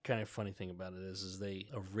kind of funny thing about it is they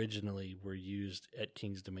originally were used at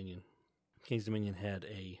King's Dominion. King's Dominion had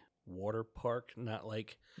a water park, not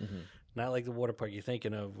like the water park you're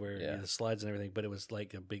thinking of where the slides and everything, but it was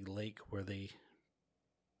like a big lake where they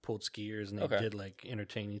pulled skiers and they did like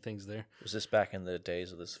entertaining things there. Was this back in the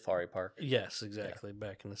days of the safari park? Yes, exactly.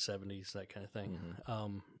 Back in the 70s, that kind of thing.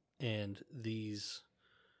 And these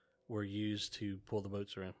were used to pull the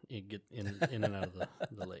boats around and get in and out of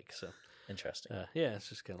the lake. So interesting. Yeah, it's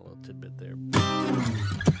just kind of a little tidbit there.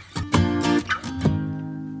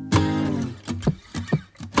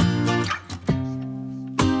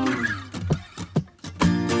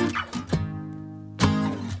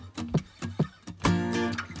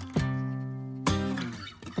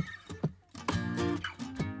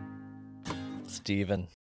 Steven.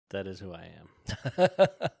 That is who I am.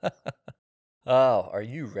 Oh, are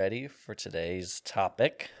you ready for today's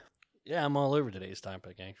topic? Yeah, I'm all over today's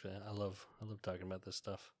topic, actually. I love talking about this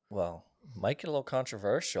stuff. Well, might get a little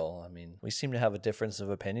controversial. I mean, we seem to have a difference of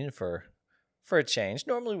opinion for a change.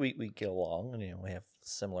 Normally we get along and we have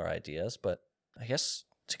similar ideas, but I guess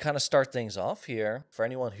to kind of start things off here, for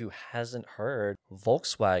anyone who hasn't heard,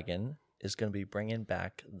 Volkswagen is going to be bringing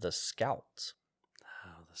back the Scout.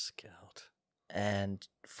 Oh, the Scout. And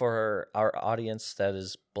for our audience that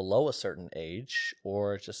is below a certain age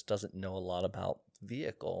or just doesn't know a lot about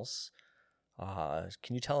vehicles, can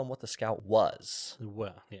you tell them what the Scout was?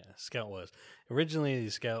 Well, yeah, Scout was. Originally,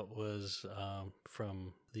 the Scout was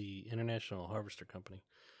from the International Harvester Company,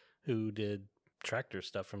 who did tractor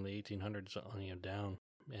stuff from the 1800s down.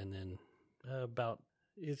 And then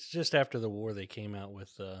it's just after the war they came out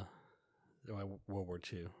with, World War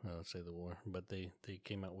II, I would say the war, but they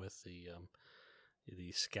came out with the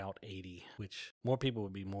Scout 80, which more people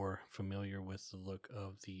would be more familiar with the look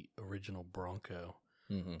of the original Bronco,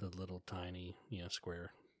 the little tiny,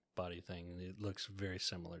 square body thing. It looks very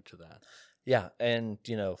similar to that. Yeah, and,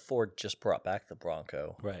 Ford just brought back the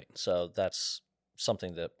Bronco. Right. So that's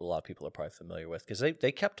something that a lot of people are probably familiar with because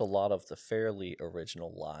they kept a lot of the fairly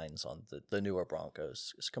original lines on the newer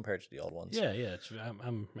Broncos as compared to the old ones. Yeah.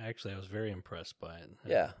 I was very impressed by it.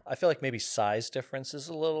 Yeah, I feel like maybe size difference is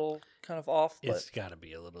a little kind of off. But it's got to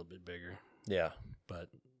be a little bit bigger. Yeah. But,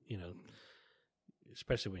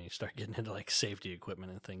 especially when you start getting into like safety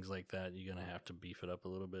equipment and things like that, you're going to have to beef it up a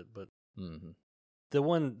little bit. But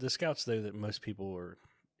the Scouts, though, that most people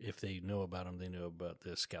if they know about them, they know about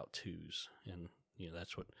the Scout 2s. And,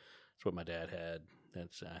 that's what my dad had.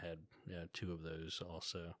 I had two of those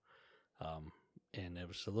also. And it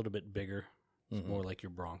was a little bit bigger. It's more like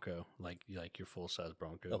your Bronco, like your full-size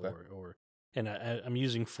Bronco. Okay. And I'm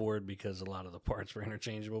using Ford because a lot of the parts were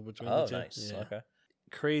interchangeable between the two. Oh, nice. Yeah. Okay.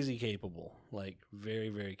 Crazy capable, like very,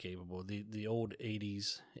 very capable. The old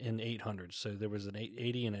 80s and 800s. So there was an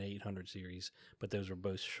 80 and an 800 series, but those were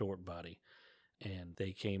both short body. And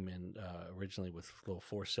they came in originally with little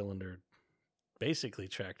 4-cylinder, basically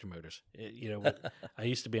tractor motors. I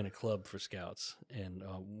used to be in a club for Scouts, and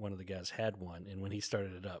one of the guys had one. And when he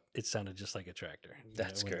started it up, it sounded just like a tractor.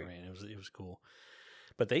 That's great. It was cool.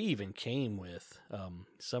 But they even came with,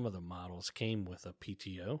 some of the models came with a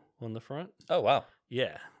PTO on the front. Oh, wow.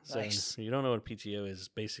 Yeah. So Nice. you don't know what PTO is.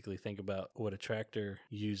 Basically, think about what a tractor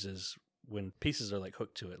uses when pieces are like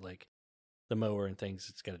hooked to it, like the mower and things.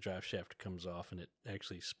 It's got a drive shaft that comes off and it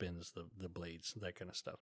actually spins the blades, that kind of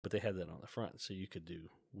stuff. But they had that on the front, so you could do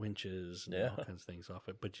winches and all kinds of things off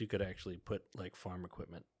it. But you could actually put like farm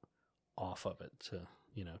equipment off of it to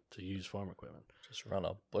use farm equipment. Just run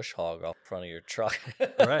a bush hog off front of your truck.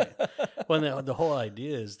 Right. Well, the whole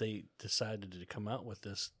idea is they decided to come out with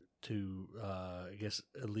this to, I guess,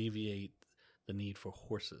 alleviate the need for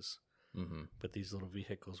horses. Mm-hmm. But these little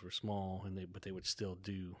vehicles were small, but they would still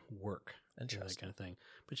do work. Interesting. That kind of thing.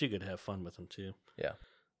 But you could have fun with them too. Yeah.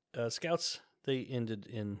 Scouts, they ended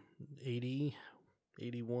in 80,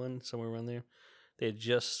 81, somewhere around there. They had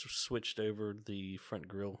just switched over the front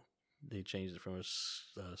grille. They changed it from a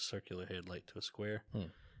circular headlight to a square,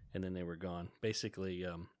 and then they were gone. Basically,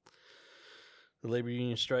 the labor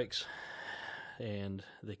union strikes, and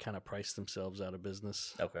they kind of priced themselves out of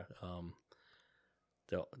business. Okay.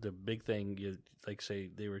 The big thing, like say,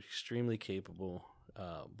 they were extremely capable,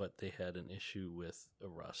 but they had an issue with a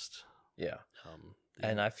rust. Yeah.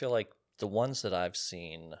 And I feel like the ones that I've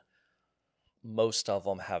seen, most of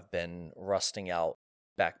them have been rusting out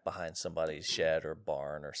back behind somebody's shed or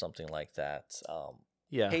barn or something like that.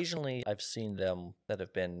 Yeah. Occasionally, I've seen them that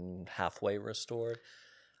have been halfway restored.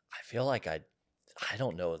 I feel like I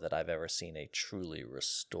don't know that I've ever seen a truly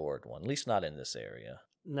restored one, at least not in this area.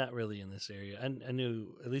 Not really in this area. I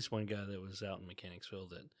knew at least one guy that was out in Mechanicsville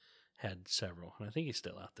that had several, and I think he's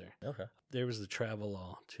still out there. Okay. There was the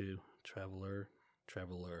Traveler too, Traveler,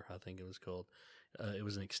 I think it was called. It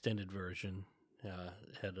was an extended version.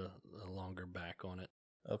 Had a longer back on it.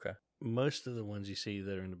 Okay. Most of the ones you see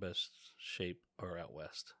that are in the best shape are out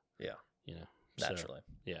west. Yeah. Naturally.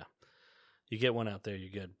 So, yeah. You get one out there, you're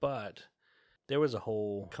good. But there was a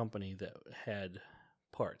whole company that had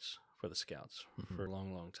parts for the Scouts for a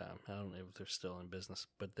long, long time. I don't know if they're still in business,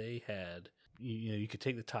 but they had, you could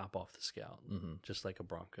take the top off the Scout, just like a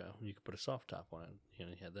Bronco. You could put a soft top on it. You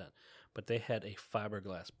had that. But they had a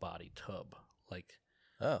fiberglass body tub, like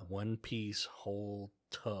one piece whole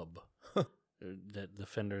tub that the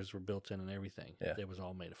fenders were built in and everything. Yeah. It was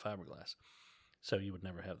all made of fiberglass. So you would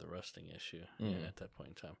never have the rusting issue at that point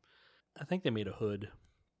in time. I think they made a hood.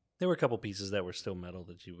 There were a couple pieces that were still metal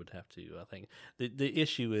that you would have to, I think. The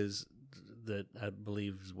issue is that I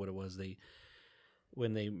believe is what it was.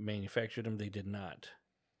 When they manufactured them, they did not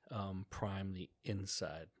prime the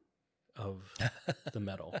inside of the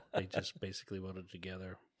metal. They just basically welded it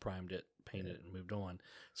together, primed it, painted it, and moved on.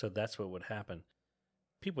 So that's what would happen.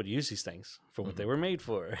 People would use these things for what they were made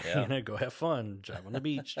for. Yeah. Go have fun, drive on the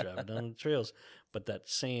beach, drive down the trails. But that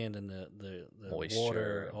sand and the Moisture,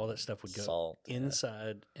 water, all that stuff would go salt,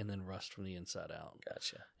 inside and then rust from the inside out.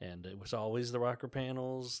 Gotcha. And it was always the rocker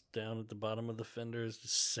panels down at the bottom of the fenders. The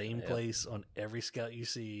same place on every Scout you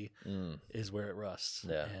see is where it rusts.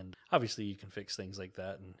 Yeah. And obviously you can fix things like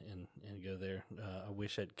that and go there. I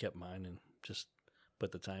wish I'd kept mine and just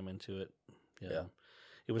put the time into it. Yeah.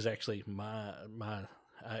 It was actually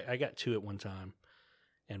I got two at one time,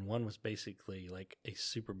 and one was basically like a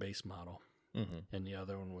super base model, and the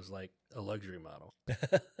other one was like a luxury model.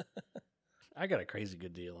 I got a crazy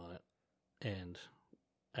good deal on it, and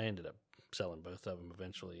I ended up selling both of them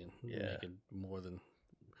eventually and making more than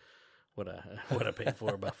what I paid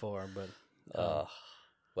for by far. But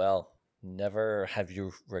well, never have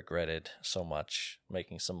you regretted so much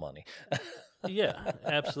making some money. Yeah,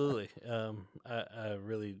 absolutely. I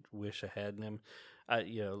really wish I had them.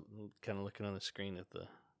 Kind of looking on the screen at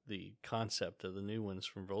the concept of the new ones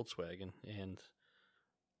from Volkswagen, and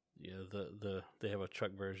they have a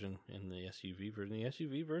truck version and the SUV version. The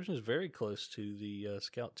SUV version is very close to the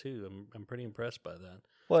Scout 2. I'm pretty impressed by that.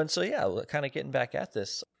 Well, and so kind of getting back at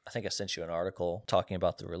this, I think I sent you an article talking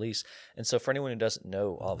about the release. And so for anyone who doesn't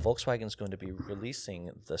know, Volkswagen is going to be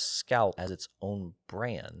releasing the Scout as its own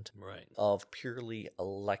brand of purely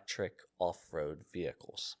electric off-road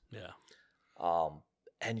vehicles. Yeah.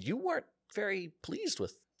 And you weren't very pleased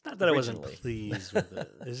with Not that originally. I wasn't pleased with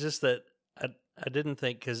it. It's just that I didn't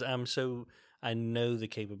think, because I know the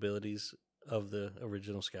capabilities of the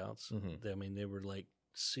original Scouts. I mean, they were like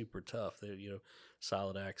super tough. They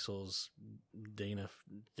solid axles,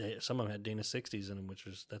 some of them had Dana 60s in them,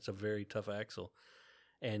 that's a very tough axle,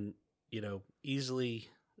 and easily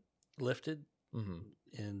lifted,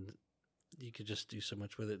 and you could just do so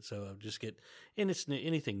much with it. So I'll just and it's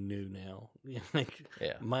anything new now.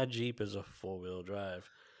 My Jeep is a 4-wheel drive.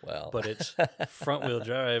 Well, but it's front wheel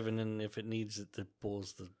drive, and then if it needs it, it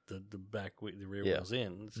pulls the back the rear wheels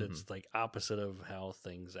in. So it's like opposite of how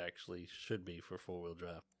things actually should be for 4-wheel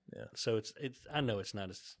drive. Yeah. So it's I know it's not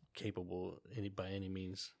as capable by any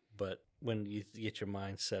means, but when you get your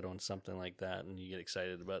mind set on something like that and you get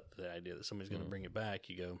excited about the idea that somebody's going to bring it back,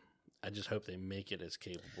 you go, I just hope they make it as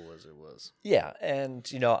capable as it was. Yeah, and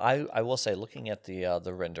I will say, looking at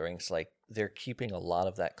the renderings, like they're keeping a lot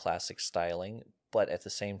of that classic styling, but at the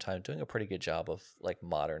same time doing a pretty good job of like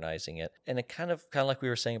modernizing it. And it kind of like we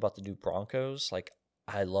were saying about the new Broncos, like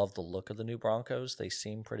I love the look of the new Broncos. They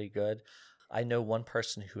seem pretty good. I know one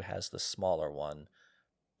person who has the smaller one,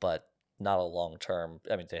 but not a long term.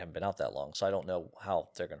 I mean, they haven't been out that long, so I don't know how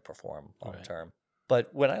they're going to perform long term. But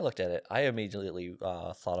when I looked at it, I immediately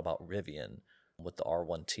thought about Rivian with the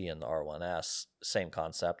R1T and the R1S. Same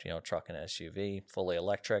concept, truck and SUV, fully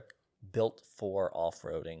electric, built for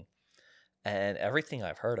off-roading. And everything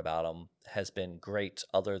I've heard about them has been great,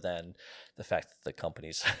 other than the fact that the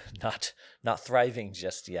company's not thriving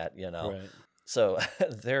just yet, Right. So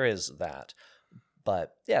there is that.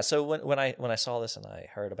 But yeah, so when I saw this and I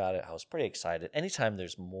heard about it, I was pretty excited. Anytime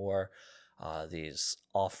there's more these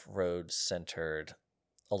off-road centered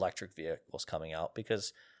electric vehicles coming out,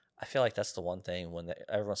 because I feel like that's the one thing when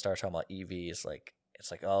everyone starts talking about EVs, like it's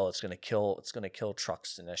like, oh, it's gonna kill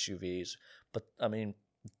trucks and SUVs. But I mean,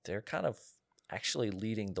 they're kind of actually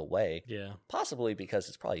leading the way. Yeah. Possibly because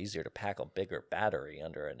it's probably easier to pack a bigger battery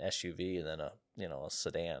under an SUV than a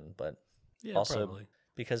sedan, but also probably.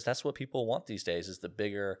 Because that's what people want these days, is the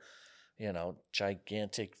bigger,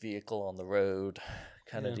 gigantic vehicle on the road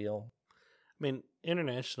kind of deal. I mean,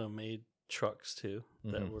 International made trucks too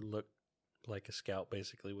that Mhm. would look like a Scout,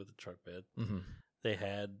 basically with a truck bed. Mm-hmm. They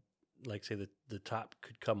had, like, say the top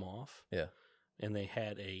could come off, Yeah. and they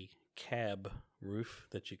had a cab roof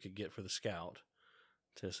that you could get for the Scout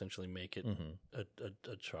to essentially make it Mm-hmm.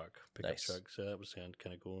 a truck, pickup Nice. truck. So that was kind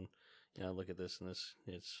of cool. And you know, look at this, and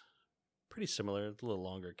it's pretty similar. It's a little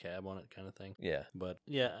longer cab on it, kind of thing. Yeah. But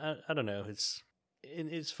yeah, I don't know.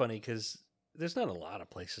 It's funny because there's not a lot of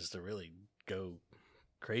places to really go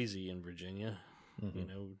crazy in Virginia. Mm-hmm. You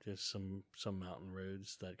know, just some mountain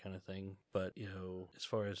roads, that kind of thing. But you know, as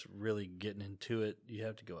far as really getting into it, you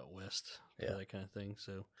have to go out west for Yeah. that kind of thing.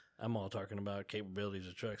 So I'm all talking about capabilities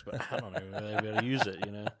of trucks, but I don't know really how to use it.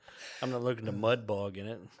 You know, I'm not looking to mud bog in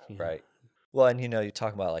it. You know. Right. Well, and you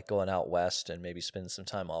talk about like going out west and maybe spending some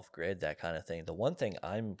time off grid, that kind of thing. The one thing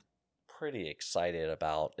I'm pretty excited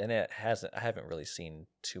about, and I haven't really seen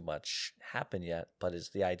too much happen yet, but is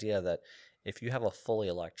the idea that if you have a fully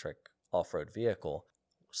electric off-road vehicle,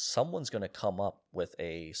 someone's going to come up with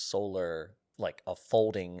a solar, like a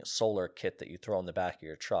folding solar kit that you throw in the back of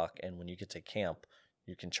your truck, and when you get to camp,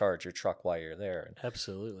 you can charge your truck while you're there. And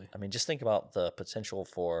Absolutely. I mean, just think about the potential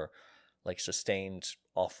for like sustained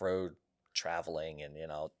off-road traveling and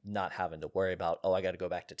not having to worry about, oh, I got to go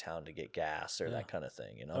back to town to get gas or Yeah. that kind of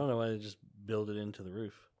thing. I don't know why they just build it into the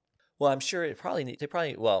roof. Well, I'm sure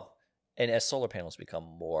and as solar panels become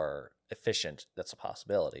more efficient, that's a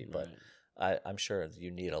possibility. But I'm sure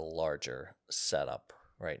you need a larger setup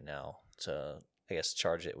right now to, I guess,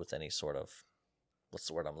 charge it with any sort of, what's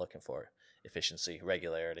the word I'm looking for? Efficiency,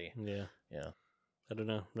 regularity. Yeah. Yeah. I don't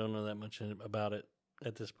know that much about it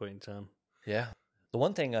at this point in time. Yeah. The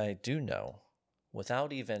one thing I do know,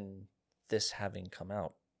 without even this having come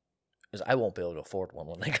out, is I won't be able to afford one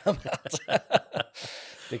when they come out.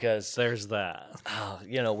 Because there's that.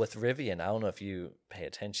 With Rivian, I don't know if you pay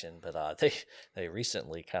attention, but they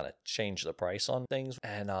recently kind of changed the price on things,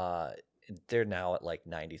 and they're now at like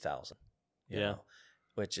 $90,000. Yeah.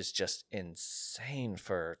 Which is just insane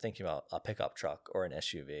for thinking about a pickup truck or an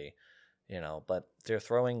SUV. But they're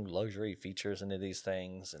throwing luxury features into these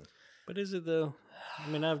things, But is it though? I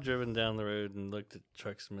mean, I've driven down the road and looked at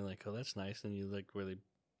trucks and been like, "Oh, that's nice." And you like where they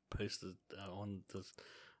post it on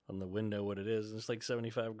the window what it is, and it's like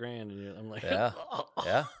 $75,000, and I'm like, yeah,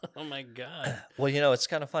 yeah. Oh my god. Well, it's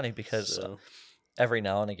kind of funny because So, every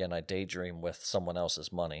now and again I daydream with someone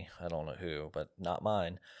else's money. I don't know who, but not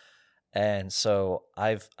mine. And so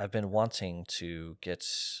I've been wanting to get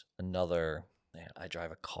another. I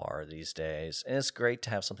drive a car these days, and it's great to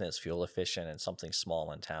have something that's fuel efficient and something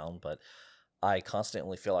small in town, but I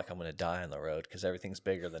constantly feel like I'm going to die on the road because everything's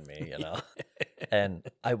bigger than me, And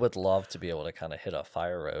I would love to be able to kind of hit a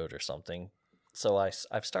fire road or something. So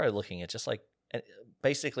I've started looking at just like,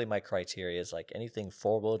 basically my criteria is like anything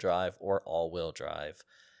 4-wheel drive or all-wheel drive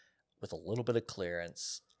with a little bit of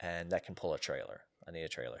clearance, and that can pull a trailer. I need a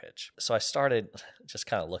trailer hitch. So I started just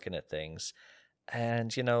kind of looking at things,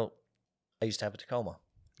 and I used to have a Tacoma.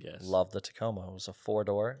 yes, Love the Tacoma. It was a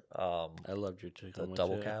 4-door. I loved your Tacoma, The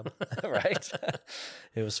double too. cab, right?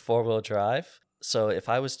 It was 4-wheel drive. So if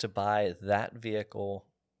I was to buy that vehicle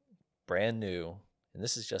brand new, and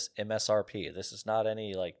this is just MSRP, this is not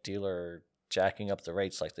any like dealer jacking up the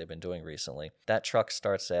rates like they've been doing recently. That truck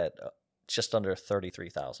starts at just under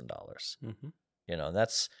 $33,000. Mm-hmm. And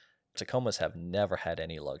that's, Tacomas have never had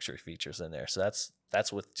any luxury features in there. So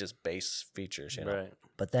that's with just base features, Right.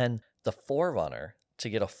 But then the 4Runner, to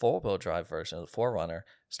get a 4-wheel drive version of the 4Runner,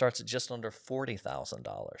 starts at just under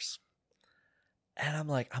 $40,000. And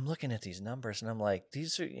I'm looking at these numbers and I'm like,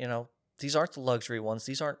 these aren't the luxury ones.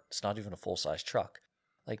 It's not even a full-size truck.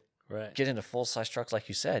 Like, Right. get into full-size trucks, like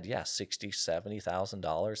you said, yeah, $60,000,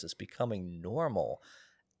 $70,000 is becoming normal.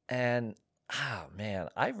 And, man,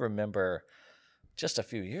 I remember just a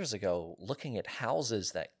few years ago looking at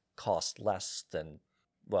houses that cost less than,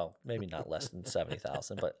 well, maybe not less than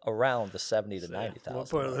 70,000, but around the 70 to 90,000. What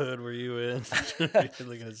part of the hood were you in?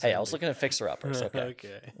 Hey, I was looking at fixer-uppers. Okay.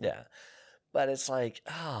 Okay. Yeah. But it's like,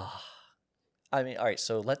 I mean, all right,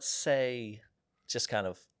 so let's say, just kind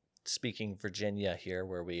of speaking Virginia here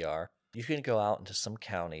where we are, you can go out into some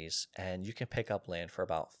counties and you can pick up land for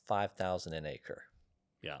about $5,000 an acre.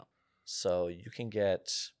 Yeah. So you can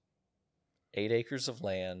get 8 acres of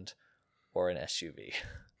land or an SUV.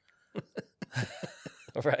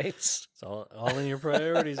 Right? It's all in your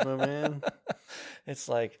priorities, my man. It's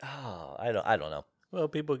like, I don't know. Well,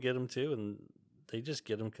 people get them too, and they just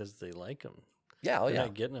get them because they like them. Yeah, oh They're yeah.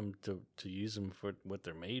 not getting them to use them for what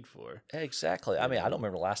they're made for. Exactly. I You mean, I know? don't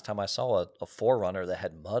remember the last time I saw a Forerunner that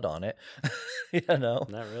had mud on it. You know,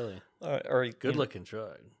 Not really. or Good looking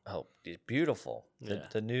truck. oh, it's beautiful. Yeah.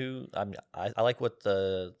 The new. I mean, I like what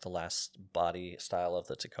the last body style of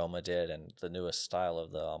the Tacoma did, and the newest style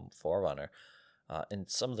of the Forerunner. And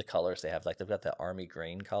some of the colors they have, like they've got that army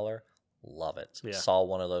green color. Love it. Yeah. Saw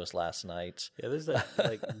one of those last night. Yeah, there's that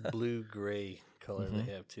like blue gray color Mhm.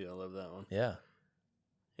 they have too. I love that one. Yeah.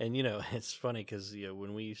 And it's funny because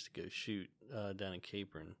when we used to go shoot down in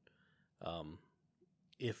Capron,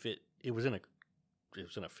 if it was in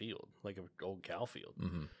a field, like an old cow field,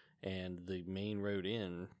 Mm-hmm. and the main road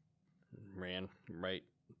in ran right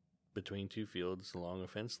between two fields along a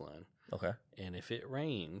fence line. Okay. And if it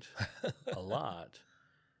rained a lot,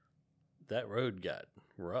 that road got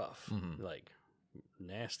rough, Mhm. like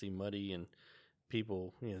nasty, muddy, and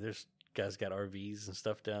people, there's guys got RVs and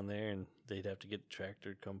stuff down there, and they'd have to get the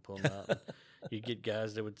tractor to come pull them out. And you'd get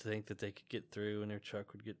guys that would think that they could get through, and their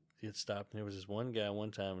truck would get stopped. And there was this one guy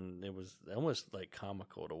one time, and it was almost like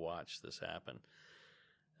comical to watch this happen,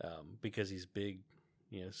 because these big,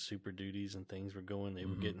 Super Duties and things were going. They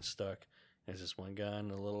were Mhm. getting stuck. There's this one guy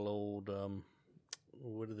in a little old,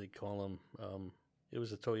 what do they call them? It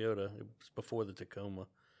was a Toyota. It was before the Tacoma.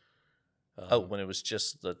 When it was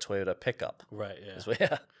just the Toyota pickup. Right, yeah.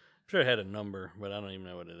 Yeah. I'm sure it had a number, but I don't even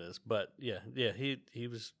know what it is. But yeah, he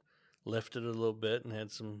was lifted a little bit and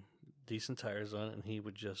had some decent tires on it, and he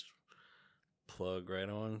would just plug right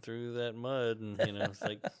on through that mud, and it's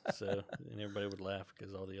like so, and everybody would laugh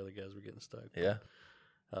because all the other guys were getting stuck. Yeah.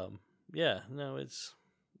 Yeah, no,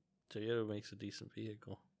 Toyota makes a decent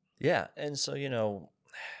vehicle. Yeah, and so I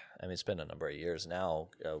mean, it's been a number of years now,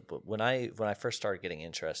 but when I first started getting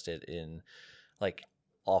interested in like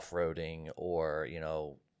off-roading or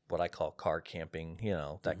what I call car camping,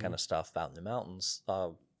 that kind of stuff out in the mountains,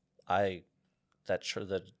 the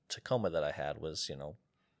Tacoma that I had was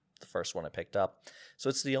the first one I picked up, so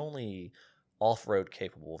it's the only off-road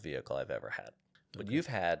capable vehicle I've ever had. But Okay. you've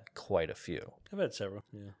had quite a few. I've had several.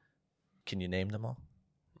 Yeah. Can you name them all?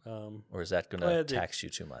 Or is that going I to had the- tax you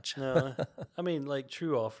too much? No, I mean like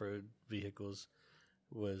true off-road vehicles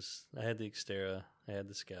I had the Xterra, I had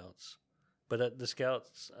the Scouts, but the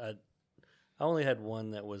Scouts I only had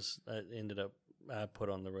one that I put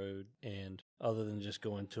on the road, and other than just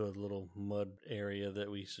going to a little mud area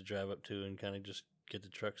that we used to drive up to and kind of just get the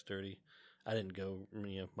trucks dirty, I didn't go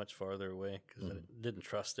much farther away because I didn't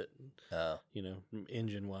trust it.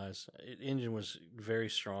 Engine wise, engine was very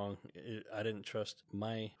strong. I didn't trust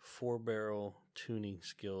my 4-barrel tuning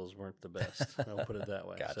skills weren't the best. I'll put it that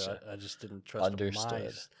way. Gotcha. So I just didn't trust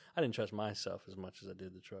Understood. I didn't trust myself as much as I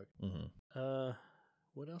did the truck. Mm-hmm.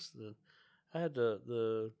 What else I had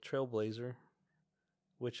the Trailblazer,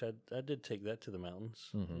 which I did take that to the mountains.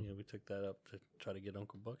 Mhm. We took that up to try to get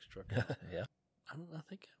Uncle Buck's truck out. Yeah. I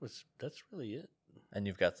think that's really it. And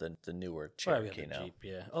you've got the newer Well, I got Cherokee the now. Jeep,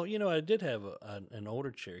 yeah. Oh, I did have an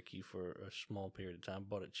older Cherokee for a small period of time.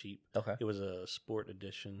 Bought it cheap. Okay. It was a sport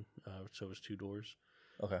edition, so it was 2 doors.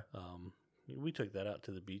 Okay. We took that out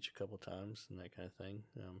to the beach a couple times and that kind of thing.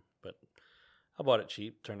 But I bought it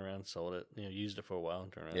cheap, turned around, sold it. Used it for a while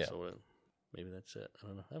and turned around, Yeah. sold it. Maybe that's it. I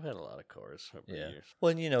don't know. I've had a lot of cars over the years. Well,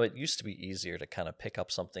 and it used to be easier to kind of pick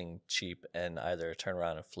up something cheap and either turn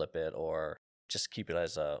around and flip it or just keep it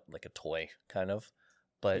as a toy kind of.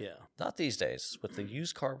 But Yeah. not these days. With the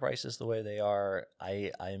used car prices the way they are,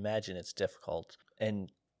 I imagine it's difficult.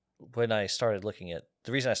 And when the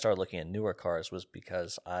reason I started looking at newer cars was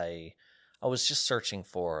because I was just searching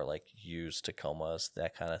for like used Tacomas,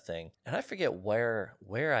 that kind of thing. And I forget where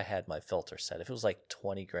I had my filter set. If it was like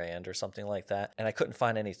 20 grand or something like that. And I couldn't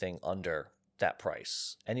find anything under that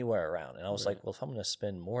price anywhere around. And I was Right. like, well, if I'm going to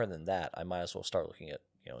spend more than that, I might as well start looking at,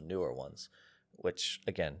 newer ones. Which,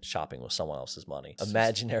 again, shopping with someone else's money.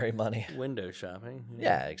 Imaginary money. Window shopping.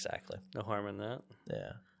 Yeah, exactly. No harm in that.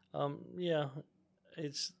 Yeah.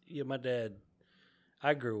 Yeah. My dad,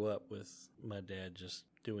 I grew up with my dad just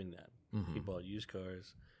doing that. Mm-hmm. He bought used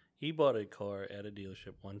cars. He bought a car at a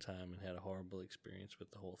dealership one time and had a horrible experience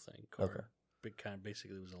with the whole thing. Okay. It kind of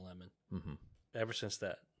basically was a lemon. Mm-hmm. Ever since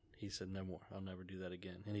that, he said, no more. I'll never do that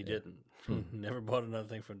again. And he Yeah. didn't. He never bought another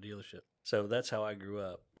thing from a dealership. So that's how I grew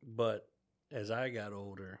up. But as I got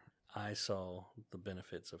older, I saw the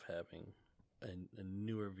benefits of having a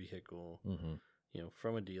newer vehicle, Mm-hmm.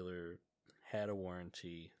 from a dealer, had a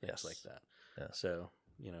warranty, things Yes. like that. Yes. So,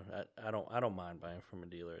 I don't mind buying from a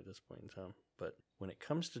dealer at this point in time. But when it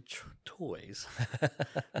comes to toys,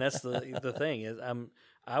 that's the thing is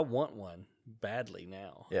I want one badly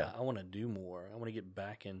now. Yeah. I want to do more. I want to get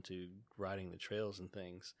back into riding the trails and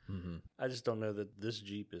things. Mm-hmm. I just don't know that this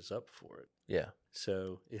Jeep is up for it. Yeah.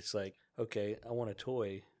 So it's like, okay, I want a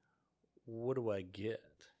toy. What do I get?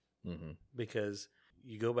 Mm-hmm. Because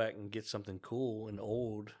you go back and get something cool and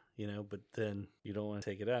old, but then you don't want to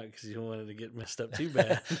take it out because you don't want it to get messed up too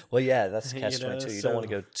bad. Well, yeah, that's You catch know, 22. You so- don't want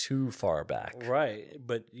to go too far back. Right.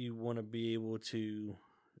 But you want to be able to,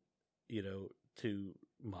 to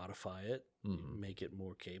modify it, Mhm. make it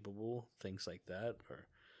more capable, things like that, or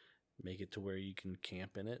make it to where you can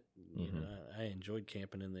camp in it. Mhm. I enjoyed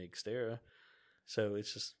camping in the Xterra. So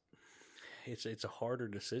it's just, it's a harder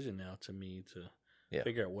decision now to me to Yeah.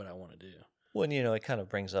 figure out what I want to do. Well, and, it kind of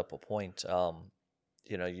brings up a point.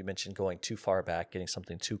 You mentioned going too far back, getting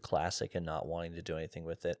something too classic and not wanting to do anything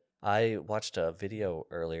with it. I watched a video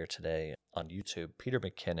earlier today on YouTube. Peter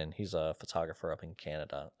McKinnon, he's a photographer up in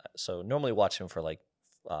Canada. So normally watch him for like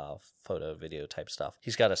photo, video type stuff.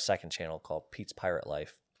 He's got a second channel called Pete's Pirate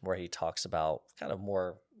Life where he talks about kind of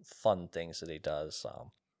more fun things that he does,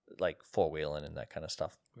 like four-wheeling and that kind of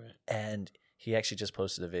stuff. Right. And he actually just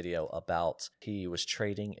posted a video about he was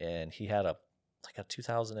trading in, he had a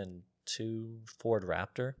 2002 Ford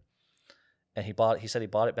Raptor, and he said he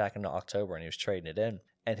bought it back in October and he was trading it in.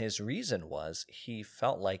 And his reason was he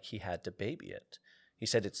felt like he had to baby it. He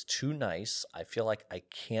said, it's too nice. I feel like I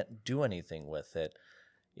can't do anything with it.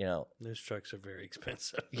 Those trucks are very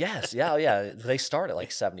expensive. Yes. Yeah. They start at like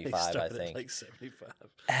They 75, I start at think. like 75.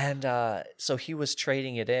 And so he was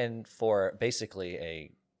trading it in for basically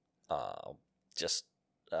a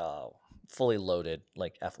fully loaded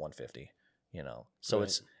like F-150, So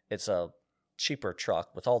Right. it's a cheaper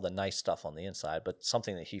truck with all the nice stuff on the inside, but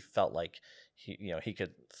something that he felt like he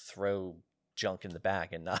could throw junk in the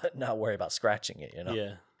back and not worry about scratching it,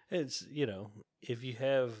 Yeah. It's, if you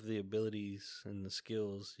have the abilities and the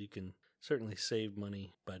skills, you can certainly save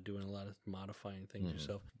money by doing a lot of modifying things Mhm.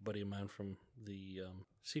 yourself. A buddy of mine from the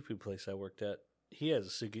seafood place I worked at, he has a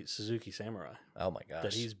Suzuki Samurai Oh my gosh.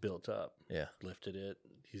 that he's built up, Yeah. lifted it.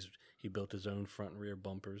 He built his own front and rear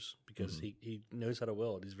bumpers because Mhm. he knows how to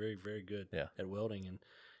weld. He's very, very good Yeah. at welding. And,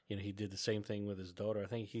 he did the same thing with his daughter. I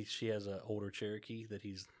think she has an older Cherokee that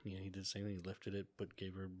he did the same thing. He lifted it,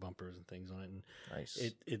 gave her bumpers and things on it. And Nice.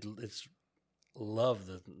 it's love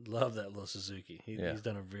that little Suzuki. Yeah. He's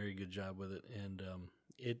done a very good job with it, and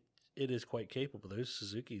it is quite capable. Those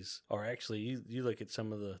Suzukis are actually you look at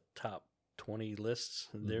some of the top 20 lists,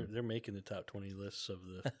 and they're making the top 20 lists of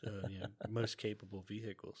the most capable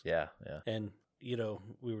vehicles. Yeah. And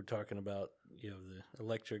we were talking about the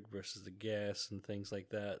electric versus the gas and things like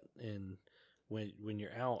that. And when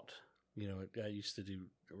you're out, I used to do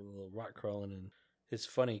a little rock crawling, and it's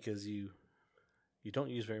funny because you don't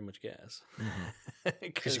use very much gas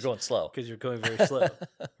Because you're going slow. Because you're going very slow,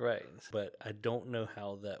 right? But I don't know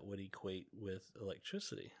how that would equate with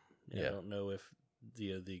electricity. Yeah. I don't know if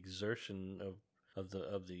the exertion of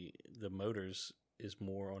the motors is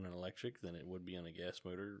more on an electric than it would be on a gas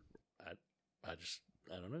motor. I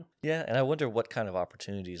don't know. Yeah, and I wonder what kind of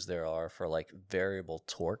opportunities there are for like variable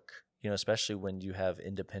torque, especially when you have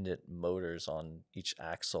independent motors on each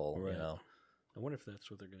axle, Right. I wonder if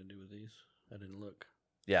that's what they're going to do with these. I didn't look.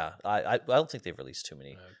 Yeah, I don't think they've released too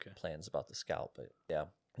many Okay. plans about the Scout, but yeah.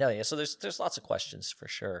 No, yeah, so there's lots of questions for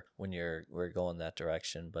sure when we're going that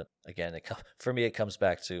direction, but again, for me it comes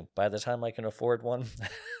back to by the time I can afford one.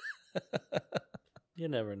 You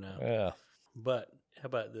never know. Yeah. But how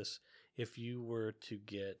about this? If you were to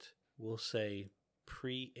get, we'll say,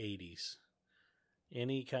 pre-80s,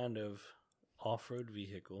 any kind of off-road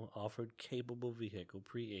vehicle, off-road capable vehicle,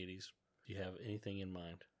 pre-80s, do you have anything in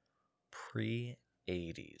mind?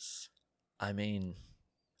 Pre-80s. I mean,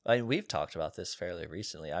 we've talked about this fairly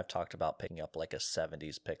recently. I've talked about picking up like a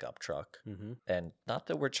 70s pickup truck. Mm-hmm. And not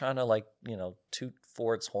that we're trying to toot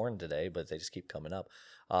Ford's horn today, but they just keep coming up.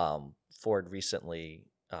 Ford recently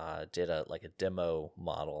did a demo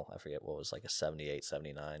model. I forget what it was, like a 78,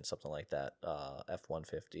 79, something like that.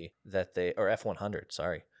 F-150 or F-100,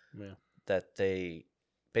 sorry. Yeah. That they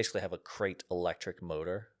basically have a crate electric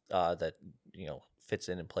motor that, fits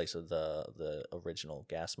in place of the original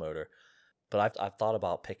gas motor. But I've thought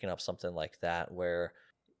about picking up something like that where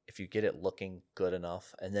if you get it looking good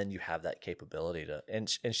enough and then you have that capability and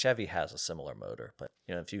Chevy has a similar motor, but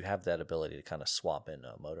if you have that ability to kind of swap in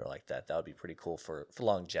a motor like that would be pretty cool for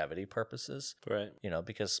longevity purposes. Right.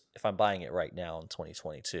 Because if I'm buying it right now in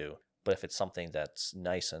 2022, but if it's something that's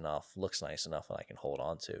nice enough, looks nice enough and I can hold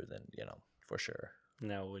on to, then, for sure.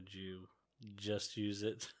 Now, would you just use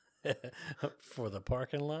it For the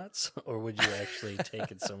parking lots, or would you actually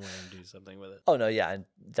take it somewhere and do something with it? Oh no, yeah, and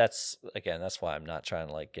that's why I'm not trying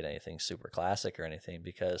to like get anything super classic or anything,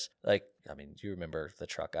 because like, I mean, you remember the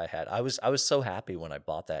truck I had. I was so happy when I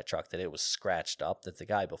bought that truck that it was scratched up, that the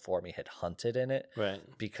guy before me had hunted in it, Right.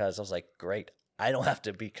 because I was like, great, I don't have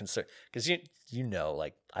to be concerned, because you know,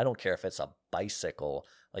 like, I don't care if it's a bicycle,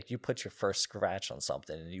 like, you put your first scratch on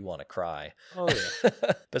something and you want to cry. Oh yeah.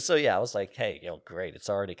 But so yeah, I was like, hey, great, it's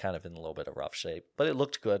already kind of in a little bit of rough shape, but it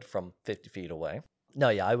looked good from 50 feet away. No,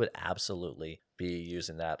 yeah, I would absolutely be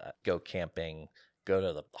using that. Go camping, go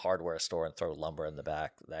to the hardware store and throw lumber in the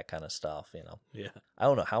back, that kind of stuff. Yeah. I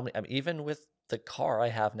don't know how many. I mean, even with the car I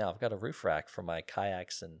have now, I've got a roof rack for my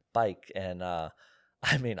kayaks and bike, and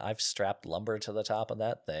I mean, I've strapped lumber to the top of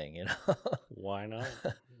that thing. Why not?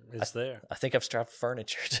 It's there. I think I've strapped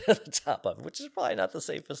furniture to the top of it, which is probably not the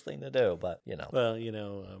safest thing to do, but Well,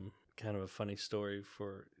 kind of a funny story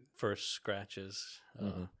for first scratches.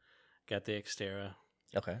 Got the Xterra.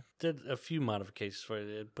 Okay. Did a few modifications for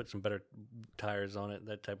it. Put some better tires on it,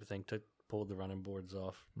 that type of thing. Pulled the running boards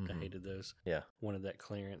off. I hated those. Yeah. Wanted that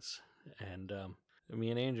clearance. And me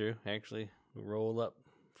and Andrew actually rolled up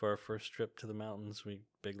for our first trip to the mountains. We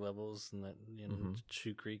big levels and that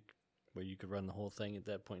Shoe Creek, where you could run the whole thing at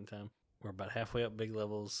that point in time. We're about halfway up big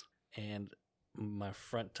levels, and my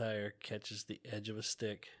front tire catches the edge of a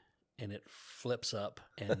stick, and it flips up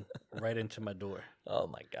and right into my door. Oh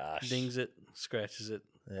my gosh. Dings it, scratches it.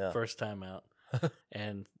 Yeah. First time out.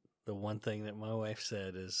 And the one thing that my wife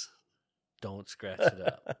said is, don't scratch it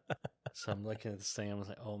up. So I'm looking at this thing. I was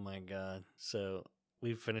like, oh my God. So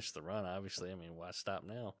we finished the run, obviously. I mean, why stop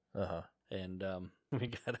now? Uh-huh. And we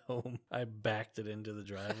got home. I backed it into the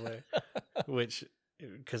driveway,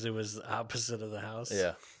 because it was the opposite of the house.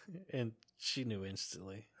 Yeah. And she knew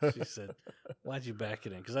instantly. She said, why'd you back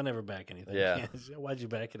it in? Because I never back anything. Yeah. Said, why'd you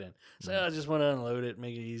back it in? So I just want to unload it,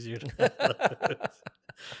 make it easier to unload.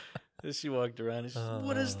 And she walked around and she said,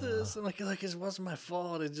 what is this? I'm like, it wasn't my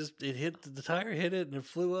fault. It hit, the tire hit it and it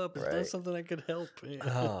flew up. It's not something I could help.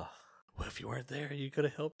 Oh. Well, if you weren't there, you could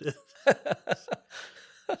have helped it.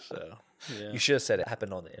 So, yeah. You should have said it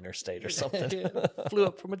happened on the interstate or something. Yeah, flew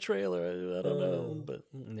up from a trailer. I don't know. But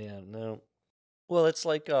yeah, no. Well, it's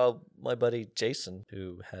like my buddy Jason,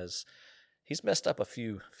 he's messed up a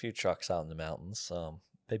few trucks out in the mountains.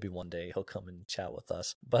 Maybe one day he'll come and chat with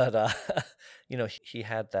us. But he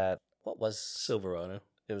had that. What was Silverado?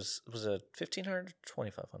 It was a 1500,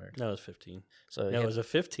 2500. No, it was 15. So it was a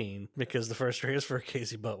 15 because the first race for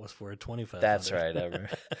Casey Butt was for a 25. That's right. Ever.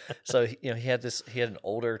 So he had an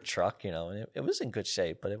older truck, and it was in good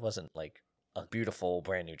shape, but it wasn't like a beautiful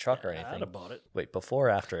brand new truck or anything. I'd have bought it. Wait, before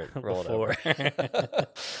or after it rolled Before.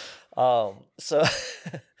 over? So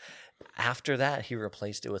after that, he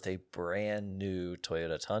replaced it with a brand new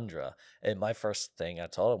Toyota Tundra. And my first thing I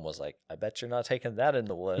told him was like, I bet you're not taking that in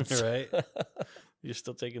the woods. Right. You're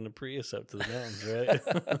still taking the Prius up to the mountains,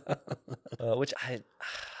 right? Which I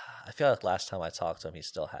feel like last time I talked to him, he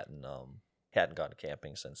still hadn't gone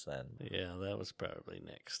camping since then. Yeah, that was probably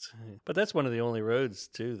next. But that's one of the only roads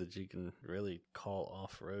too that you can really call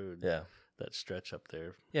off road. Yeah, that stretch up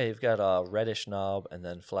there. Yeah, you've got Reddish Knob and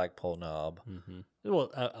then Flagpole Knob. Mm-hmm.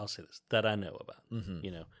 Well, I'll say this that I know about.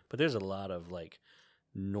 Mm-hmm. But there's a lot of like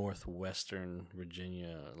northwestern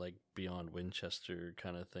Virginia, like beyond Winchester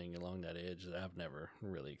kind of thing along that edge that I've never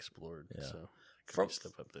really explored. Yeah. So From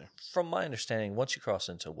stuff up there. From my understanding, once you cross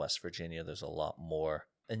into West Virginia, there's a lot more.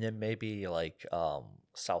 And then maybe like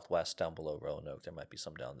southwest down below Roanoke, there might be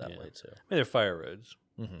some down that way too. I mean, they're fire roads,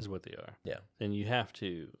 Mm-hmm. is what they are. Yeah. And you have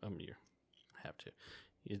to,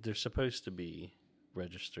 they're supposed to be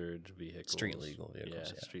registered vehicles. Street legal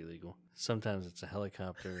vehicles. Yeah, street legal. Sometimes it's a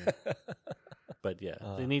helicopter. But yeah,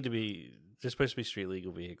 they're supposed to be street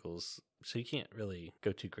legal vehicles. So you can't really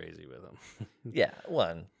go too crazy with them. Yeah.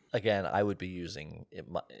 One, again, I would be using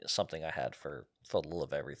something I had for a little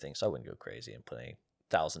of everything. So I wouldn't go crazy and put any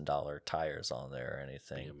 $1,000 tires on there or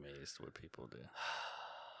anything. Be amazed what people do.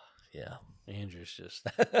 Yeah. Andrew's just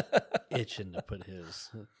itching to put his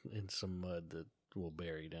in some mud that will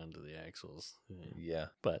bury down to the axles. Yeah.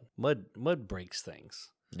 But mud breaks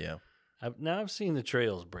things. Yeah. I've seen the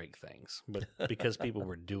trails break things, but because people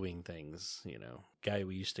were doing things, guy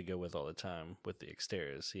we used to go with all the time with the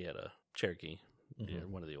Xterras, he had a Cherokee,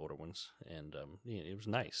 one of the older ones, and it was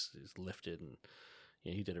nice. It was lifted, and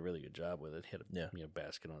he did a really good job with it. He had a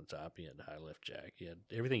basket on the top. He had the high lift jack. He had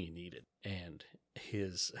everything he needed, and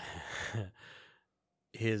his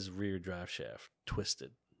his rear drive shaft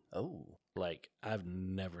twisted. Oh. Like, I've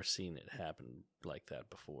never seen it happen like that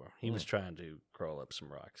before. He was trying to crawl up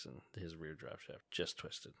some rocks, and his rear drive shaft just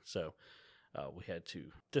twisted. So we had to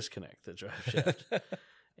disconnect the drive shaft,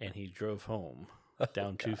 and he drove home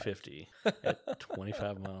down 250 at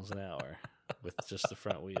 25 miles an hour with just the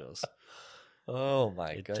front wheels. Oh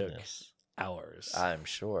my It goodness. took hours. I'm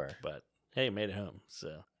sure. But hey, made it home.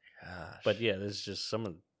 So, Gosh. but yeah, there's just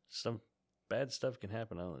some bad stuff can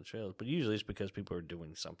happen on the trails, but usually it's because people are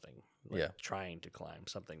doing something, like trying to climb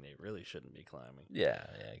something they really shouldn't be climbing. Yeah,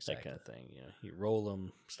 exactly. That kind of thing. You know, you roll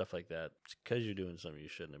them, stuff like that, because you're doing something you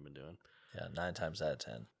shouldn't have been doing. Yeah, 9 times out of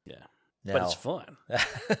 10. Yeah, Now, but it's fun.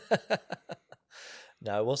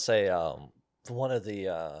 Now, I will say, one of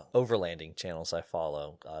the overlanding channels I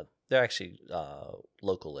follow, they're actually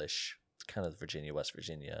local-ish, kind of the West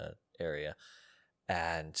Virginia area.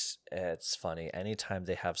 And it's funny, anytime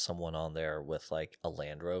they have someone on there with like a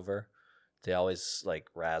Land Rover, they always like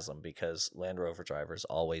razz them because Land Rover drivers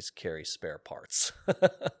always carry spare parts.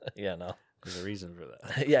 You know? There's a reason for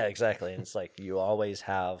that. Yeah, exactly. And it's like you always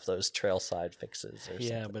have those trail side fixes or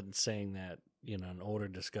Yeah, something. but saying that, you know, an older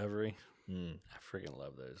Discovery, I freaking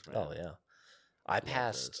love those, man. Oh, yeah. I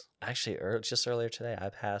passed, actually, just earlier today, I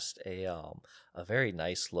passed a very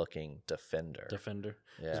nice looking Defender.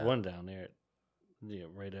 There's one down there.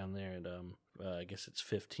 Right down there at I guess it's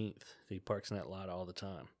 15th. He parks in that lot all the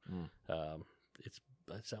time.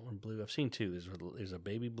 It's that one blue. I've seen two. There's a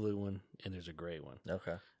baby blue one and there's a gray one.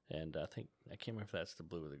 Okay. And I can't remember if that's the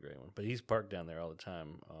blue or the gray one. But he's parked down there all the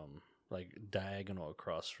time, like diagonal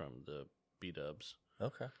across from the B-dubs.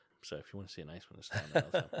 Okay. So if you want to see a nice one, it's down there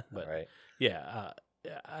all the time. But right. Yeah,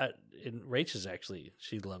 and Rachel's actually,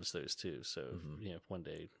 she loves those too. So you know, if one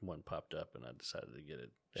day one popped up and I decided to get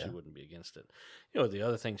it, she wouldn't be against it. You know, the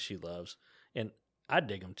other thing she loves, and I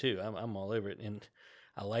dig them too. I'm all over it, and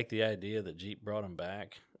I like the idea that Jeep brought them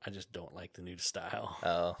back. I just don't like the new style.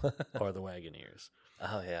 Oh. Or the Wagoneers.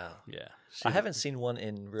 Oh yeah. Yeah. I haven't seen one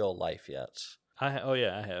in real life yet. I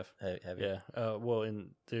have. Have you? Yeah. Well, and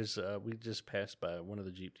there's we just passed by one of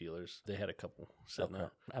the Jeep dealers. They had a couple sitting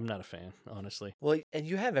up. I'm not a fan, honestly. Well, and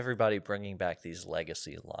you have everybody bringing back these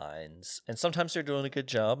legacy lines, and sometimes they're doing a good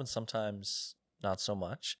job, and sometimes not so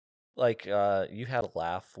much. Like you had a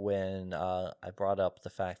laugh when I brought up the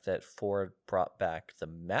fact that Ford brought back the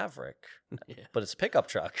Maverick, but it's a pickup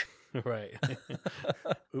truck. Right.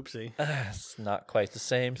 Oopsie. It's not quite the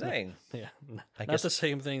same thing. Yeah. I Not guess the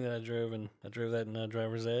same thing that I drove that in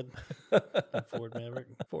driver's ed. Ford Maverick.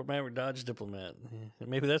 Ford Maverick Dodge Diplomat. Yeah.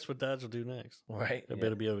 Maybe that's what Dodge will do next. Right.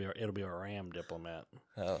 It'll be a Ram Diplomat.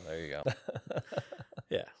 Oh, there you go.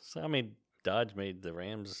 Yeah. So I mean, Dodge made the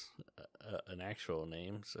Rams an actual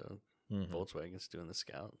name, so Volkswagen's doing the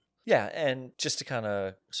Scout. Yeah, and just to kind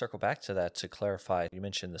of circle back to that, to clarify, you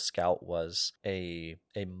mentioned the Scout was a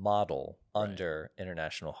model under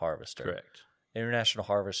International Harvester. Correct. International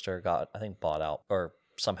Harvester got, I think, bought out or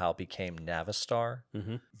somehow became Navistar.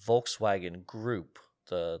 Volkswagen Group,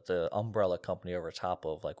 the umbrella company over top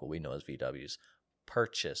of like what we know as VWs,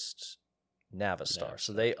 purchased Navistar.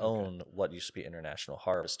 So they own what used to be International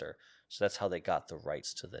Harvester. So that's how they got the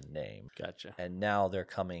rights to the name. Gotcha. And now they're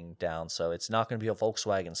coming down. So it's not going to be a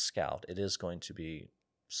Volkswagen Scout. It is going to be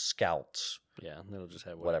Scout. Yeah, it'll just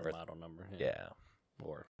have whatever model number. Yeah.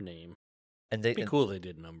 Or name. And it'd be cool they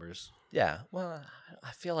did numbers. Yeah. Well,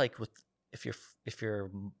 I feel like if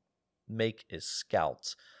your make is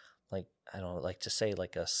Scout, like I don't like to say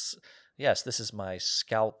like yes, this is my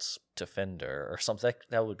Scout Defender or something.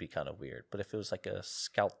 That would be kind of weird. But if it was like a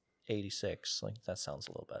Scout 86, like that sounds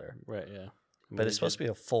a little better. Right, yeah. But it's supposed to be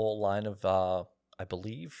a full line of I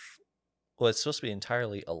believe, well, it's supposed to be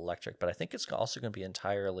entirely electric, but I think it's also going to be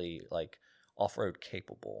entirely like off-road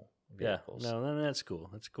capable vehicles. Yeah, no, that's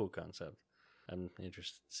cool. That's a cool concept. I'm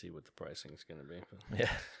interested to see what the pricing is going to be.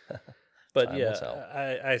 Yeah. But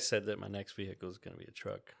yeah, I said that my next vehicle is going to be a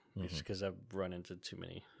truck just because I've run into too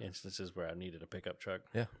many instances where I needed a pickup truck.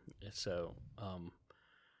 Yeah. So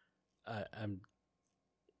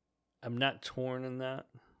I'm not torn in that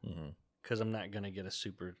because I'm not going to get a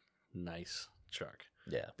super nice truck.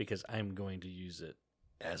 Yeah. Because I'm going to use it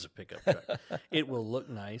as a pickup truck. It will look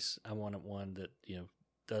nice. I want one that,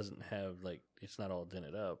 doesn't have like, it's not all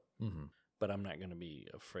dented up, but I'm not going to be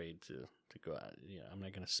afraid to go out. I'm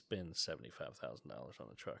not going to spend $75,000 on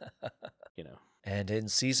the truck, And in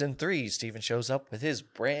season 3, Steven shows up with his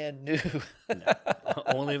brand new. No,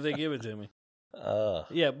 only if they give it to me.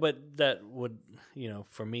 Yeah, but that would,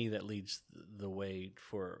 for me, that leads the way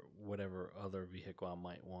for whatever other vehicle I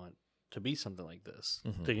might want to be something like this.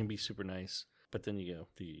 They can be super nice, but then you go,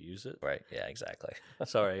 do you use it? Right. Yeah, exactly.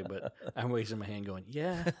 Sorry, but I'm raising my hand going,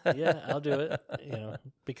 yeah, I'll do it.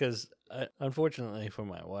 Because unfortunately for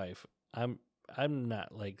my wife, I'm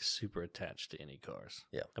not like super attached to any cars.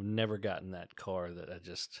 Yeah. I've never gotten that car that I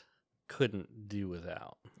just couldn't do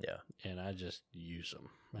without. Yeah. And I just use them.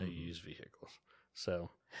 I Mhm. use vehicles.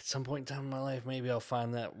 So at some point in time in my life, maybe I'll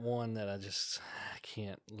find that one that I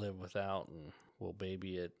can't live without, and we'll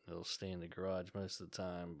baby it. It'll stay in the garage most of the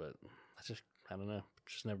time, but I don't know.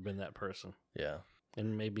 Just never been that person. Yeah.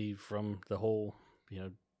 And maybe from the whole,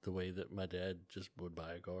 the way that my dad just would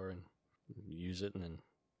buy a car and use it, and then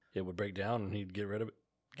it would break down and he'd get rid of it,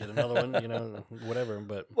 get another one, whatever.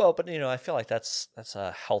 But Well, but I feel like that's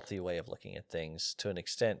a healthy way of looking at things to an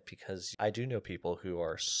extent, because I do know people who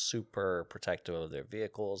are super protective of their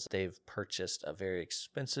vehicles. They've purchased a very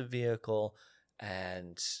expensive vehicle,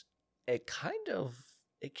 and it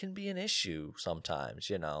can be an issue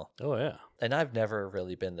sometimes, oh yeah, And I've never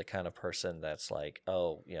really been the kind of person that's like,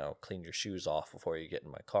 oh, clean your shoes off before you get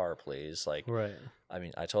in my car, please. Like, right, I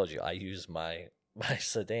mean, I told you I use my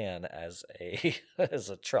sedan as a as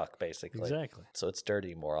a truck basically. exactly. So it's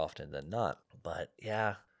dirty more often than not. But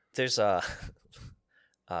yeah, there's I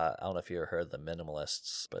don't know if you ever heard of the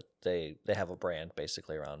Minimalists, but they have a brand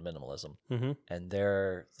basically around minimalism, Mm-hmm. and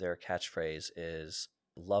their catchphrase is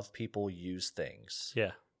 "Love people, use things."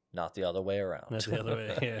 Yeah, Not the other way around. that's the other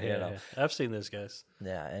way. Yeah, yeah. I've seen those guys.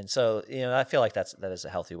 Yeah, and so I feel like that is a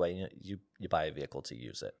healthy way. You buy a vehicle to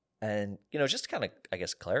use it, and just to kind of I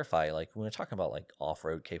guess clarify, like when we're talking about like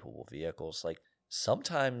off-road capable vehicles, like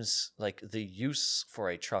sometimes like the use for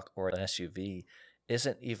a truck or an SUV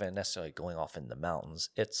isn't even necessarily going off in the mountains.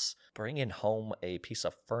 It's bringing home a piece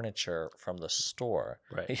of furniture from the store.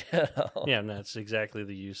 Right. Yeah, Yeah, and that's exactly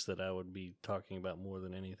the use that I would be talking about more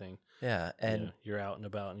than anything. Yeah, and You're out and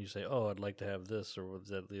about and you say, "Oh, I'd like to have this or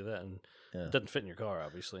that, and yeah. it doesn't fit in your car,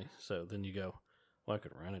 obviously. So then you go, "Well, I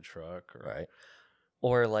could rent a truck." Or, Right.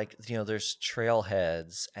 Or like, there's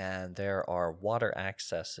trailheads and there are water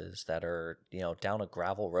accesses that are, down a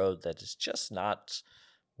gravel road that is just not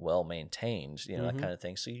well maintained, that kind of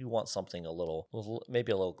thing. So you want something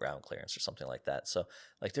maybe a little ground clearance or something like that. So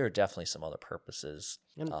like there are definitely some other purposes.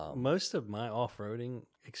 And most of my off-roading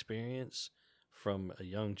experience from a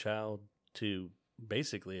young child to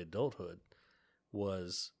basically adulthood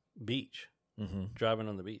was beach. Mm-hmm. Driving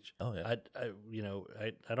on the beach. Oh yeah.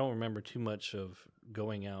 I don't remember too much of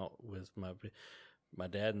going out with my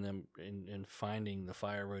dad and them and finding the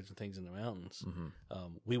fire roads and things in the mountains. Mm-hmm.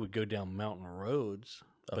 We would go down mountain roads,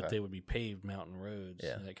 but Okay. they would be paved mountain roads,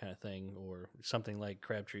 Yeah. and that kind of thing, or something like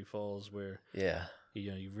Crabtree Falls, where Yeah.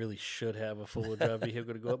 you really should have a four-wheel drive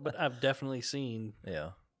vehicle to go up. But I've definitely seen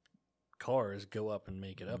Yeah. cars go up and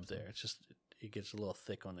make it up Mm-hmm. there. It's just it gets a little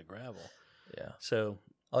thick on the gravel. Yeah. So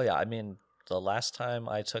Oh yeah. I mean, the last time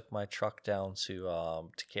I took my truck down to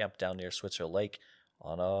camp down near Switzer Lake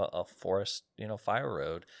on a forest, fire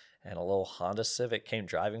road, and a little Honda Civic came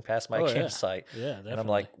driving past my Oh, yeah. campsite. yeah, definitely. And I'm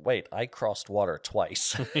like, wait, I crossed water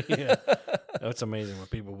twice. Yeah. It's amazing what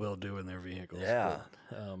people will do in their vehicles. Yeah.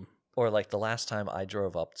 But, Or like the last time I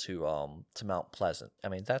drove up to Mount Pleasant. I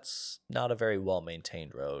mean, that's not a very well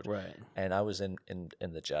maintained road. right. And I was in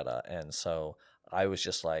the Jetta, and so I was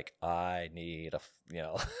just like, I need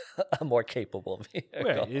a more capable vehicle.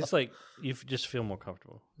 Right. It's like you just feel more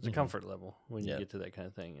comfortable. It's a Mhm. comfort level when you Yeah. get to that kind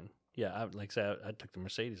of thing. And yeah, I took the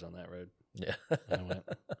Mercedes on that road. Yeah. And I went,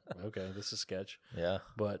 okay, this is sketch. Yeah.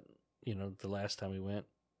 But, the last time we went,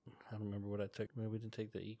 I don't remember what I took. Maybe we didn't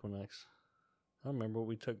take the Equinox. I don't remember what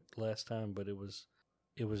we took last time, but it was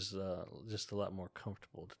just a lot more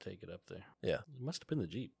comfortable to take it up there. Yeah. It must have been the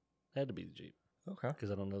Jeep. It had to be the Jeep. Okay. Because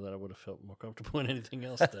I don't know that I would have felt more comfortable in anything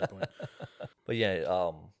else at that point. But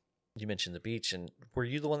yeah, you mentioned the beach, and were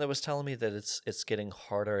you the one that was telling me that it's getting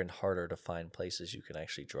harder and harder to find places you can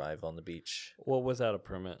actually drive on the beach? Well, without a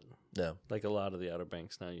permit. No. Like a lot of the Outer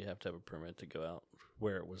Banks now, you have to have a permit to go out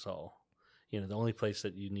where it was all. The only place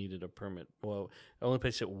that you needed a permit, the only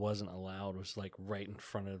place it wasn't allowed was like right in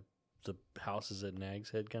front of the houses at Nag's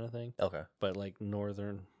Head kind of thing. Okay. But like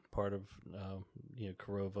northern part of,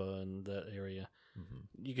 Corova and that area,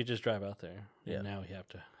 Mm-hmm. you could just drive out there. Yeah. And now you have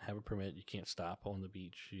to have a permit. You can't stop on the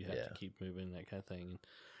beach. You have Yeah. to keep moving, that kind of thing. And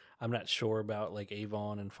I'm not sure about like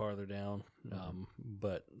Avon and farther down,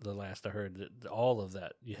 but the last I heard that all of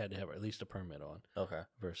that you had to have at least a permit on Okay.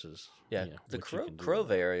 versus Yeah, the what you can do.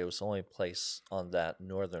 Crove area was the only place on that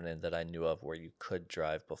northern end that I knew of where you could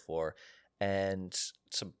drive before, and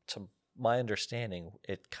to my understanding,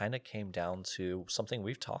 it kind of came down to something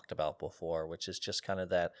we've talked about before, which is just kind of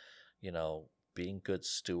that, being good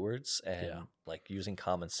stewards and Yeah. like using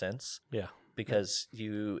common sense. Yeah. Because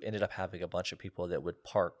you ended up having a bunch of people that would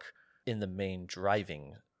park in the main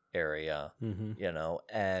driving area, Mm-hmm.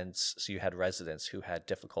 and so you had residents who had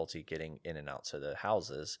difficulty getting in and out to the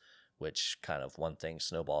houses, which kind of one thing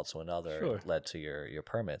snowballed to another, Sure. led to your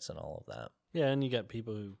permits and all of that. Yeah, and you got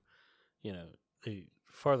people who you know,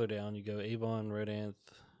 farther down you go, Avon, Rodanth,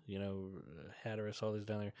 you know, Hatteras, all these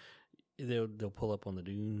down there. They'll pull up on the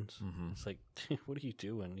dunes. Mm-hmm. It's like, what are you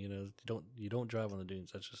doing? You know, you don't drive on the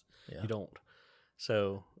dunes. That's just Yeah. you don't.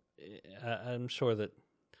 So I'm sure that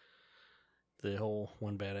the whole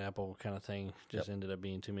one bad apple kind of thing just ended up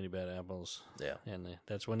being too many bad apples. Yeah. And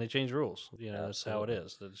that's when they change rules. You know, that's how it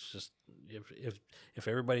is. That's just if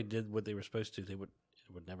everybody did what they were supposed to, it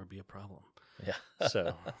would never be a problem. Yeah.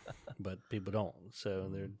 So, but people don't. So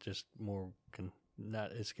they're just more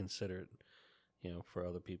not as considerate, you know, for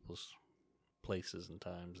other people's places and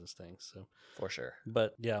times and things. So For sure.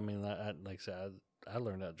 but yeah, I mean, I like I said, I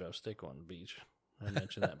learned how to drive stick on the beach. I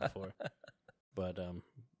mentioned that before. But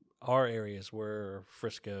our areas were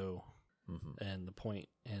Frisco and the Point,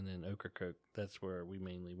 and then Ocracoke. That's where we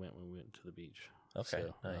mainly went when we went to the beach. Okay,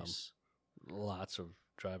 So, nice. Lots of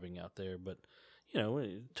driving out there, but you know,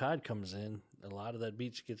 when tide comes in, a lot of that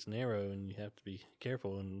beach gets narrow, and you have to be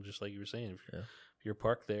careful. And just like you were saying, if you're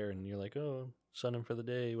parked there and you're like, oh, sunning for the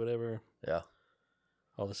day, whatever. Yeah.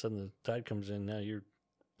 All of a sudden the tide comes in. Now you're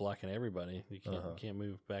blocking everybody. You can't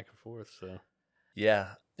move back and forth. So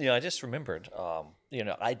yeah, you know, I just remembered. You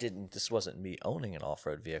know, this wasn't me owning an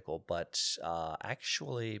off-road vehicle, but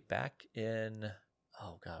actually back in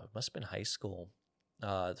it must have been high school.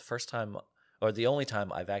 The first time, or the only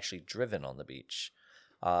time I've actually driven on the beach.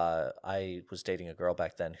 I was dating a girl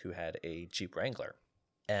back then who had a Jeep Wrangler,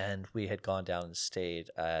 and we had gone down and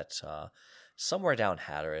stayed at somewhere down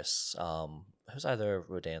Hatteras. It was either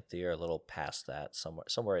Rodanthia or a little past that,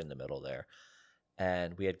 somewhere in the middle there.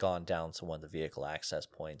 And we had gone down to one of the vehicle access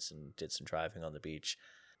points and did some driving on the beach.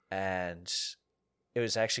 And it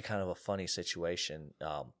was actually kind of a funny situation.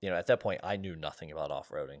 You know, at that point, I knew nothing about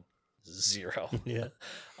off-roading. Zero. yeah.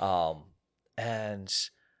 And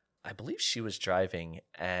I believe she was driving,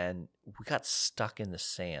 and we got stuck in the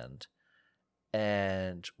sand.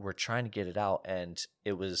 And we're trying to get it out, and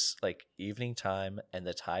it was like evening time, and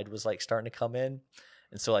the tide was like starting to come in,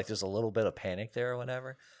 and so like there's a little bit of panic there or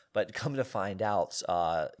whatever. But come to find out,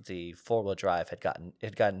 the 4-wheel drive had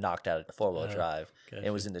gotten knocked out of the 4-wheel drive. Gotcha. And it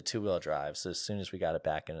was into 2-wheel drive. So as soon as we got it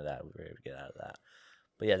back into that, we were able to get out of that.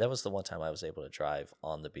 But yeah, that was the one time I was able to drive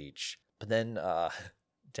on the beach. But then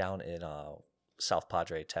down in South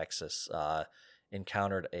Padre, Texas,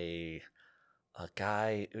 encountered a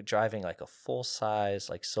guy driving like a full-size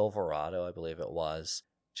like Silverado, I believe it was,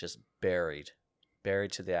 just buried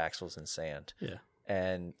to the axles in sand. Yeah.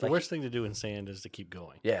 And the worst thing to do in sand is to keep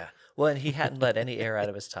going. Yeah. Well, and he hadn't let any air out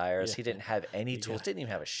of his tires. He didn't have any tools, didn't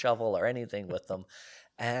even have a shovel or anything with them.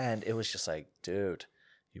 And it was just like, dude,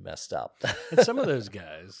 you messed up. And some of those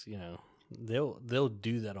guys, you know, they'll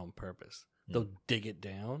do that on purpose. They'll dig it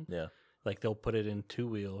down. Yeah. Like they'll put it in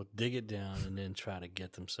 2-wheel, dig it down, and then try to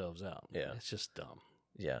get themselves out. Yeah. It's just dumb.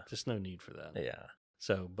 Yeah. Just no need for that. Yeah.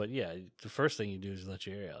 So, but yeah, the first thing you do is let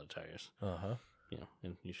your air out of the tires. Uh-huh. You know,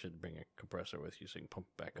 and you should bring a compressor with you so you can pump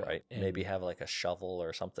it back up. Right. And maybe have like a shovel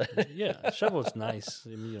or something. yeah, a shovel's nice. I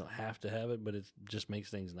mean, you don't have to have it, but it just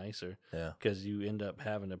makes things nicer. Yeah. Because you end up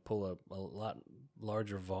having to pull a lot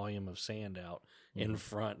larger volume of sand out in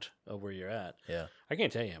front of where you're at. Yeah. I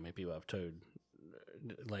can't tell you how many people I've towed,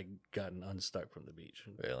 like, gotten unstuck from the beach.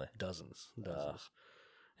 Really? Dozens.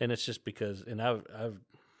 And it's just because, and I've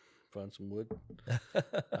found some wood.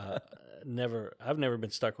 I've never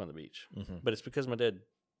been stuck on the beach, but it's because my dad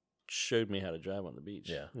showed me how to drive on the beach.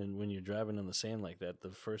 Yeah. And when you're driving on the sand like that,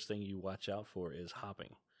 the first thing you watch out for is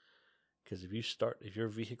hopping. Because if your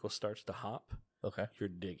vehicle starts to hop, Okay. you're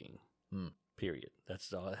digging. Period.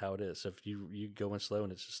 That's how it is. So if you going slow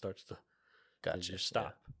and it just starts to, Gotcha. you just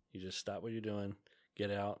stop. Yeah. You just stop what you're doing,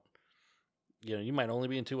 get out. You know, you might only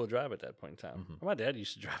be in 2-wheel drive at that point in time. My dad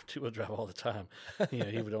used to drive 2-wheel drive all the time. You know,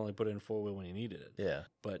 he would only put it in 4-wheel when he needed it. Yeah.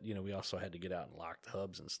 But, you know, we also had to get out and lock the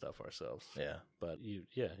hubs and stuff ourselves. Yeah. But you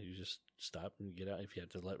just stop and get out. If you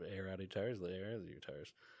have to let air out of your tires, let air out of your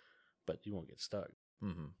tires. But you won't get stuck.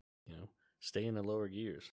 Mm-hmm. You know, stay in the lower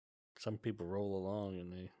gears. Some people roll along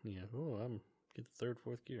and they, you know, I'm get the 3rd,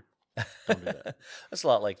 4th gear. Don't do that. It's a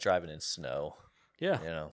lot like driving in snow. Yeah. You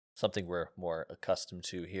know, something we're more accustomed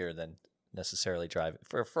to here than necessarily driving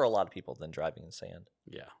for a lot of people than driving in sand.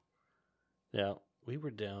 Yeah. Yeah. We were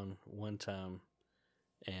down one time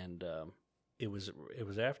and it was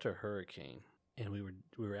after a hurricane and we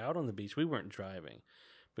were out on the beach. We weren't driving.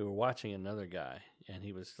 We were watching another guy and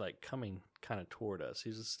he was like coming kind of toward us. He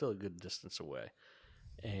was still a good distance away.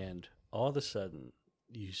 And all of a sudden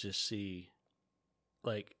you just see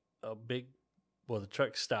like the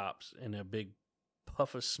truck stops and a big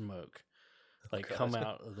puff of smoke like come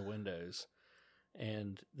out of the windows.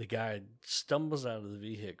 And the guy stumbles out of the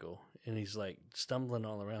vehicle, and he's like stumbling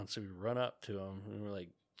all around. So we run up to him, and we're like,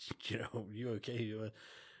 you okay?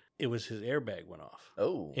 It was his airbag went off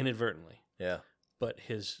Oh. inadvertently, Yeah. but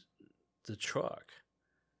the truck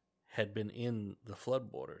had been in the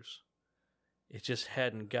floodwaters. It just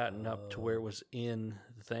hadn't gotten up to where it was in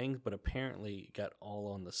the thing, but apparently it got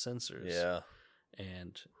all on the sensors. Yeah.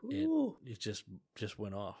 And Ooh. it just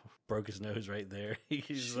went off. Broke his nose right there.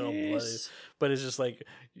 He's all bloody. But it's just like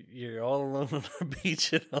you're all alone on the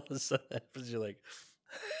beach, and all of a sudden happens. You're like,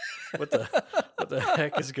 what the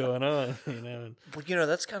heck is going on? Well,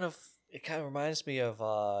 that's it kind of reminds me of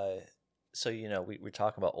so we're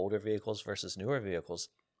talking about older vehicles versus newer vehicles.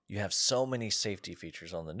 You have so many safety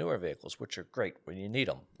features on the newer vehicles, which are great when you need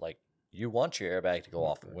them. Like, you want your airbag to go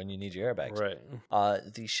off when you need your airbags. Right.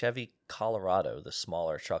 The Chevy Colorado, the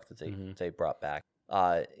smaller truck that they brought back,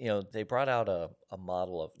 they brought out a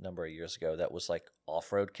model a number of years ago that was like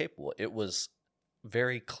off-road capable. It was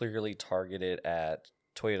very clearly targeted at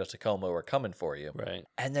Toyota Tacoma, we're coming for you. Right.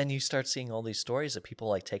 And then you start seeing all these stories of people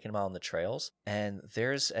like taking them out on the trails. And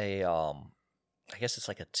there's I guess it's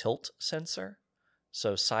like a tilt sensor.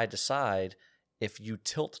 So side to side, if you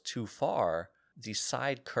tilt too far, the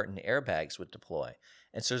side curtain airbags would deploy.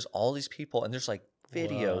 And so there's all these people, and there's like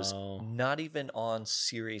videos, not even on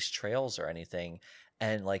serious trails or anything,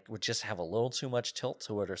 and like would just have a little too much tilt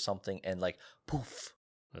to it or something, and like poof.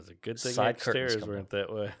 That's a good thing the stairs weren't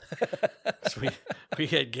that way. So we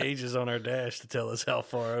had gauges on our dash to tell us how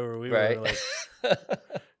far over we were. Like,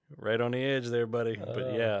 right on the edge there, buddy.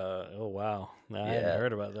 But yeah, oh wow, I hadn't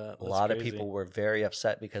heard about that. That's a lot crazy. of people were very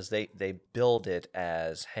upset because they build it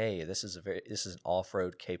as, hey, this is an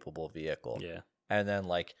off-road capable vehicle. Yeah, and then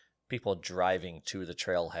like people driving to the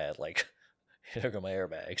trailhead, like, here go my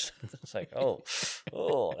airbags. It's like, oh,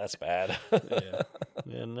 that's bad.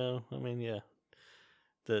 yeah, no, I mean, yeah,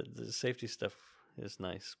 the safety stuff is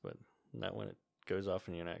nice, but not when it goes off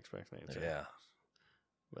and you're not expecting it. Yeah,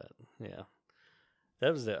 but yeah.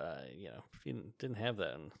 That was you didn't have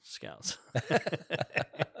that in Scouts.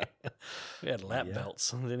 We had lap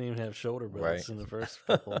belts. We didn't even have shoulder belts in the first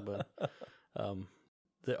couple. But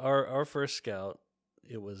our first Scout,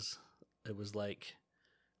 it was like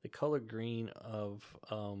the color green of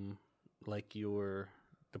like your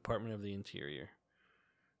Department of the Interior.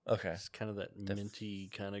 Okay. It's kind of that minty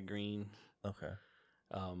kind of green. Okay.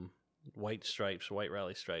 White stripes, white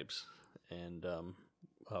rally stripes, and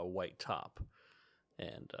white top.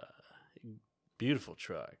 And beautiful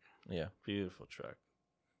truck. Yeah. Beautiful truck.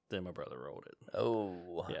 Then my brother rolled it.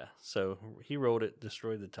 Oh. Yeah. So he rolled it,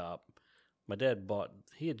 destroyed the top. My dad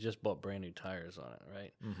he had just bought brand new tires on it,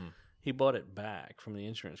 right? Mm-hmm. He bought it back from the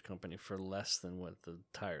insurance company for less than what the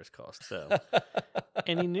tires cost. So,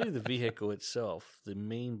 and he knew the vehicle itself, the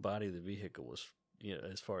main body of the vehicle was,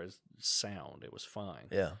 as far as sound, it was fine.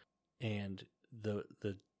 Yeah. And the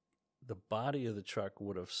body of the truck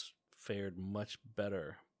would have fared much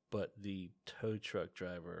better, but the tow truck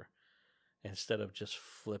driver, instead of just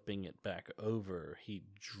flipping it back over, he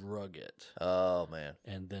drug it. Oh man.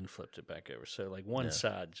 And then flipped it back over. So like one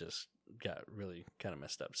side just got really kind of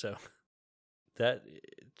messed up. So that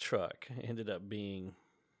truck ended up being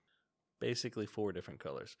basically 4 different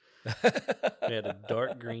colors. We had a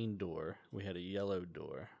dark green door, we had a yellow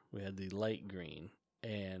door, we had the light green,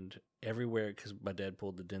 and everywhere, because my dad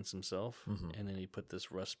pulled the dents himself, and then he put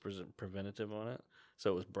this rust preventative on it,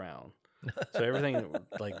 so it was brown. So everything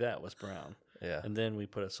like that was brown. Yeah. And then we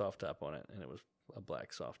put a soft top on it, and it was a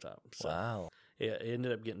black soft top. So wow. It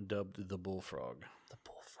ended up getting dubbed the Bullfrog. The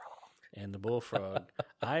Bullfrog. And the Bullfrog,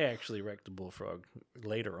 I actually wrecked the Bullfrog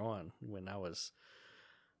later on when I was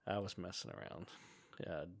messing around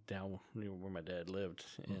down near where my dad lived,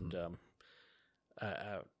 and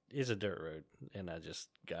it's a dirt road, and I just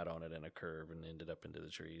got on it in a curve and ended up into the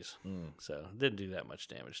trees. So didn't do that much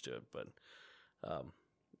damage to it, but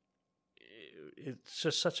it's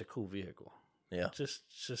just such a cool vehicle. Yeah, just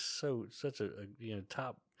such a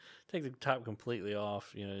top. Take the top completely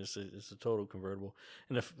off. It's a total convertible.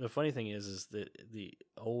 And the funny thing is that the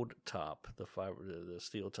old top, the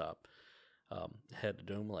steel top, had a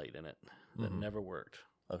dome light in it that never worked.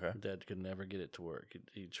 Okay. Dad could never get it to work.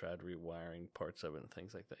 He tried rewiring parts of it and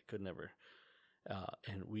things like that. Could never.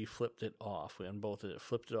 And we flipped it off. We unbolted it,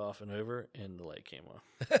 flipped it off and over, and the light came on.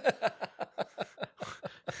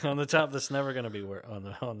 On the top, that's never going to be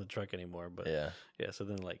on the truck anymore. But yeah. So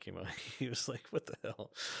then the light came on. He was like, "What the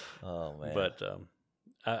hell?" Oh man! But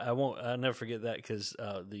I'll never forget that, because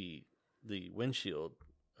the windshield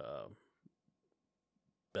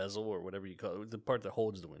bezel, or whatever you call it, the part that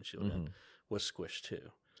holds the windshield in, was squished too.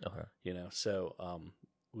 Okay. So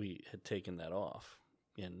we had taken that off.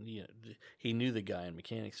 And he knew the guy in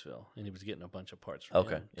Mechanicsville, and he was getting a bunch of parts from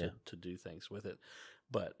him to do things with it.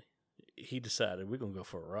 But he decided we're going to go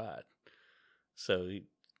for a ride. So he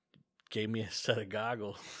gave me a set of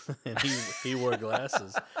goggles, and he wore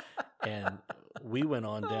glasses. And we went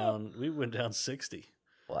down 60.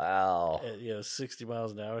 Wow. 60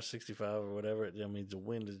 miles an hour, 65 or whatever. I mean, the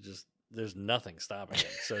wind is just, there's nothing stopping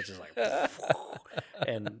it. So it's just like,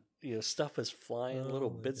 and stuff is flying, little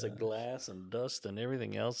bits of glass and dust and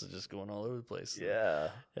everything else is just going all over the place. Yeah.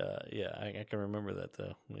 I can remember that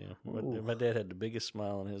though. My dad had the biggest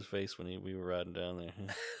smile on his face when we were riding down there.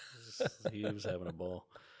 He was having a ball.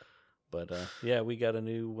 But we got a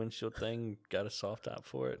new windshield thing, got a soft top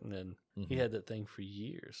for it, and then he had that thing for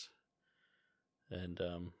years. And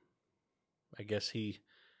I guess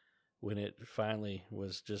when it finally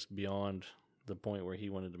was just beyond the point where he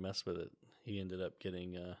wanted to mess with it, he ended up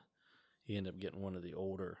getting one of the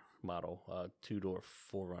older model 2-door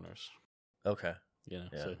 4Runners. Okay.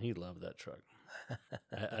 So he loved that truck.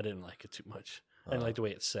 I didn't like it too much. I didn't like the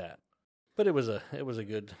way it sat, but it was a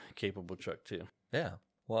good, capable truck too. Yeah.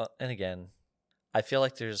 Well, and again, I feel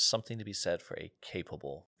like there's something to be said for a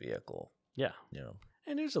capable vehicle. Yeah.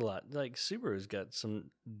 And there's a lot. Like Subaru's got some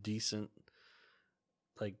decent,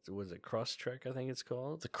 like, was it Crosstrek, I think it's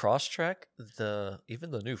called? The Crosstrek,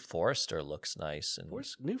 even the new Forester looks nice. And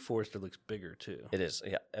new Forester looks bigger too. It is,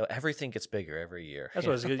 yeah. Everything gets bigger every year. That's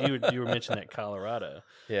what I was good. You were mentioning that Colorado.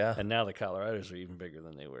 Yeah. And now the Colorados are even bigger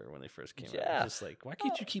than they were when they first came out. It's just like, why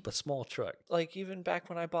can't you keep a small truck? Like, even back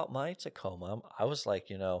when I bought my Tacoma, I was like,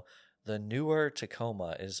 the newer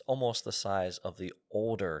Tacoma is almost the size of the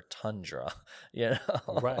older Tundra,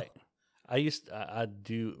 Right. I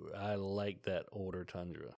like that older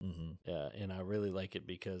Tundra. Mm-hmm. Yeah, and I really like it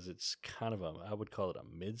because it's kind of I would call it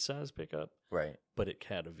a mid-size pickup. Right. But it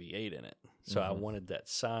had a V8 in it. So I wanted that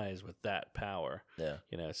size with that power. Yeah.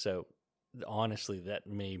 So honestly, that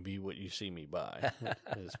may be what you see me buy.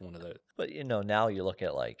 Is one of those. But, now you look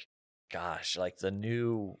at like the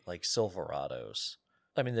new Silverados.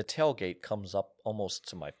 I mean, the tailgate comes up almost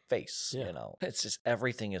to my face, It's just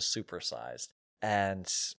everything is supersized. And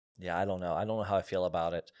yeah, I don't know. I don't know how I feel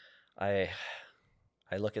about it. I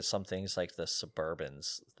look at some things like the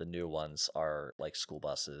Suburbans, the new ones are like school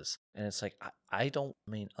buses. And it's like,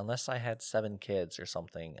 unless I had 7 kids or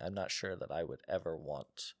something, I'm not sure that I would ever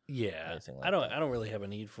want anything like that. I don't really have a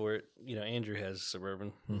need for it. Andrew has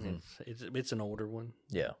Suburban. Mm-hmm. It's an older one.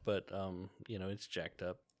 Yeah. But, it's jacked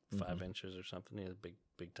up 5 inches or something. He has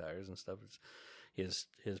big tires and stuff. His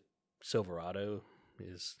Silverado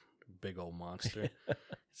is a big old monster.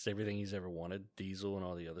 It's everything he's ever wanted, diesel and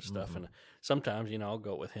all the other stuff. And sometimes, I'll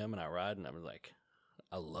go with him and I ride and I'm like,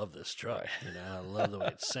 I love this truck. I love the way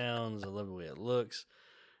it sounds. I love the way it looks.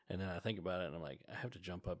 And then I think about it and I'm like, I have to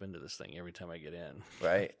jump up into this thing every time I get in.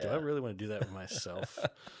 Right. Do I really want to do that with myself?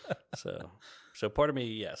 So part of me,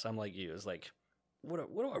 yes, I'm like you. Is like, what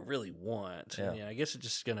do I really want? Yeah. And I guess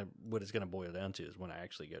what it's gonna boil down to is when I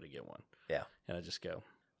actually go to get one. Yeah. And I just go,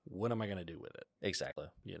 what am I gonna do with it? Exactly.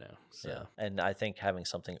 So. Yeah. And I think having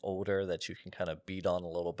something older that you can kind of beat on a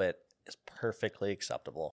little bit is perfectly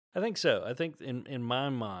acceptable. I think so. I think in my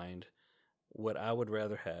mind, what I would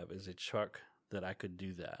rather have is a truck that I could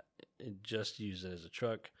do that. And just use it as a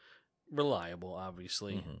truck. Reliable,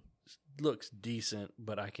 obviously. Looks decent,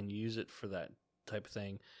 but I can use it for that type of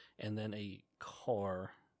thing. And then a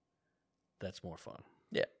car that's more fun.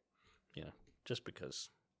 Yeah. Just because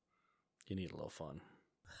you need a little fun.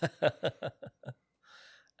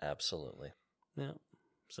 Absolutely. Yeah.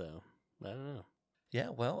 So, I don't know. Yeah,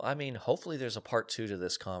 well, I mean, hopefully there's a part 2 to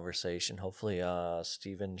this conversation. Hopefully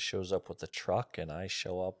Steven shows up with the truck and I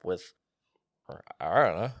show up with, I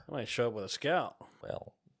don't know. I might show up with a Scout.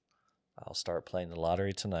 Well, I'll start playing the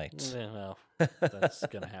lottery tonight. Yeah, well, that's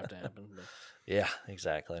going to have to happen. But. Yeah,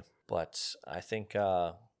 exactly. But I think,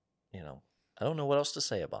 I don't know what else to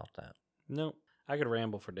say about that. No, I could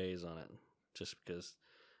ramble for days on it just because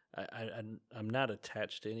I'm not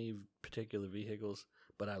attached to any particular vehicles,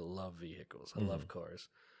 but I love vehicles. I love cars.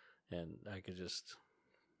 And I could just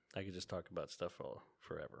talk about stuff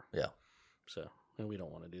forever. Yeah. So, and we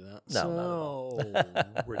don't want to do that. No, not at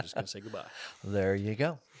all. We're just going to say goodbye. There you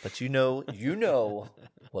go. But you know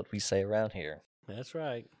what we say around here. That's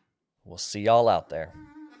right. We'll see y'all out there.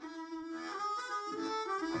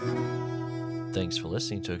 Thanks for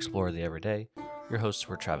listening to Explore the Everyday. Your hosts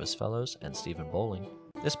were Travis Fellows and Stephen Bowling.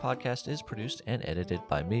 This podcast is produced and edited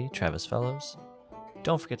by me, Travis Fellows.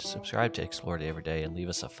 Don't forget to subscribe to Explore the Everyday and leave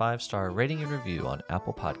us a 5-star rating and review on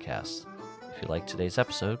Apple Podcasts. If you liked today's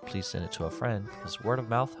episode, please send it to a friend because word of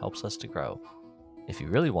mouth helps us to grow. If you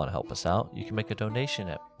really want to help us out, you can make a donation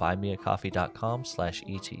at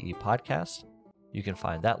buymeacoffee.com/ETE podcast. You can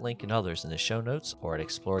find that link and others in the show notes or at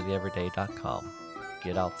exploretheeveryday.com.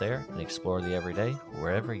 Get out there and explore the everyday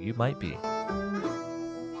wherever you might be.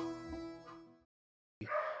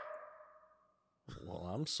 Well,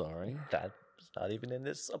 I'm sorry. That's not even in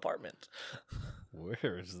this apartment.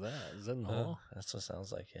 Where is that? Is that in the hall? That's what it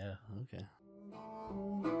sounds like, yeah. Okay.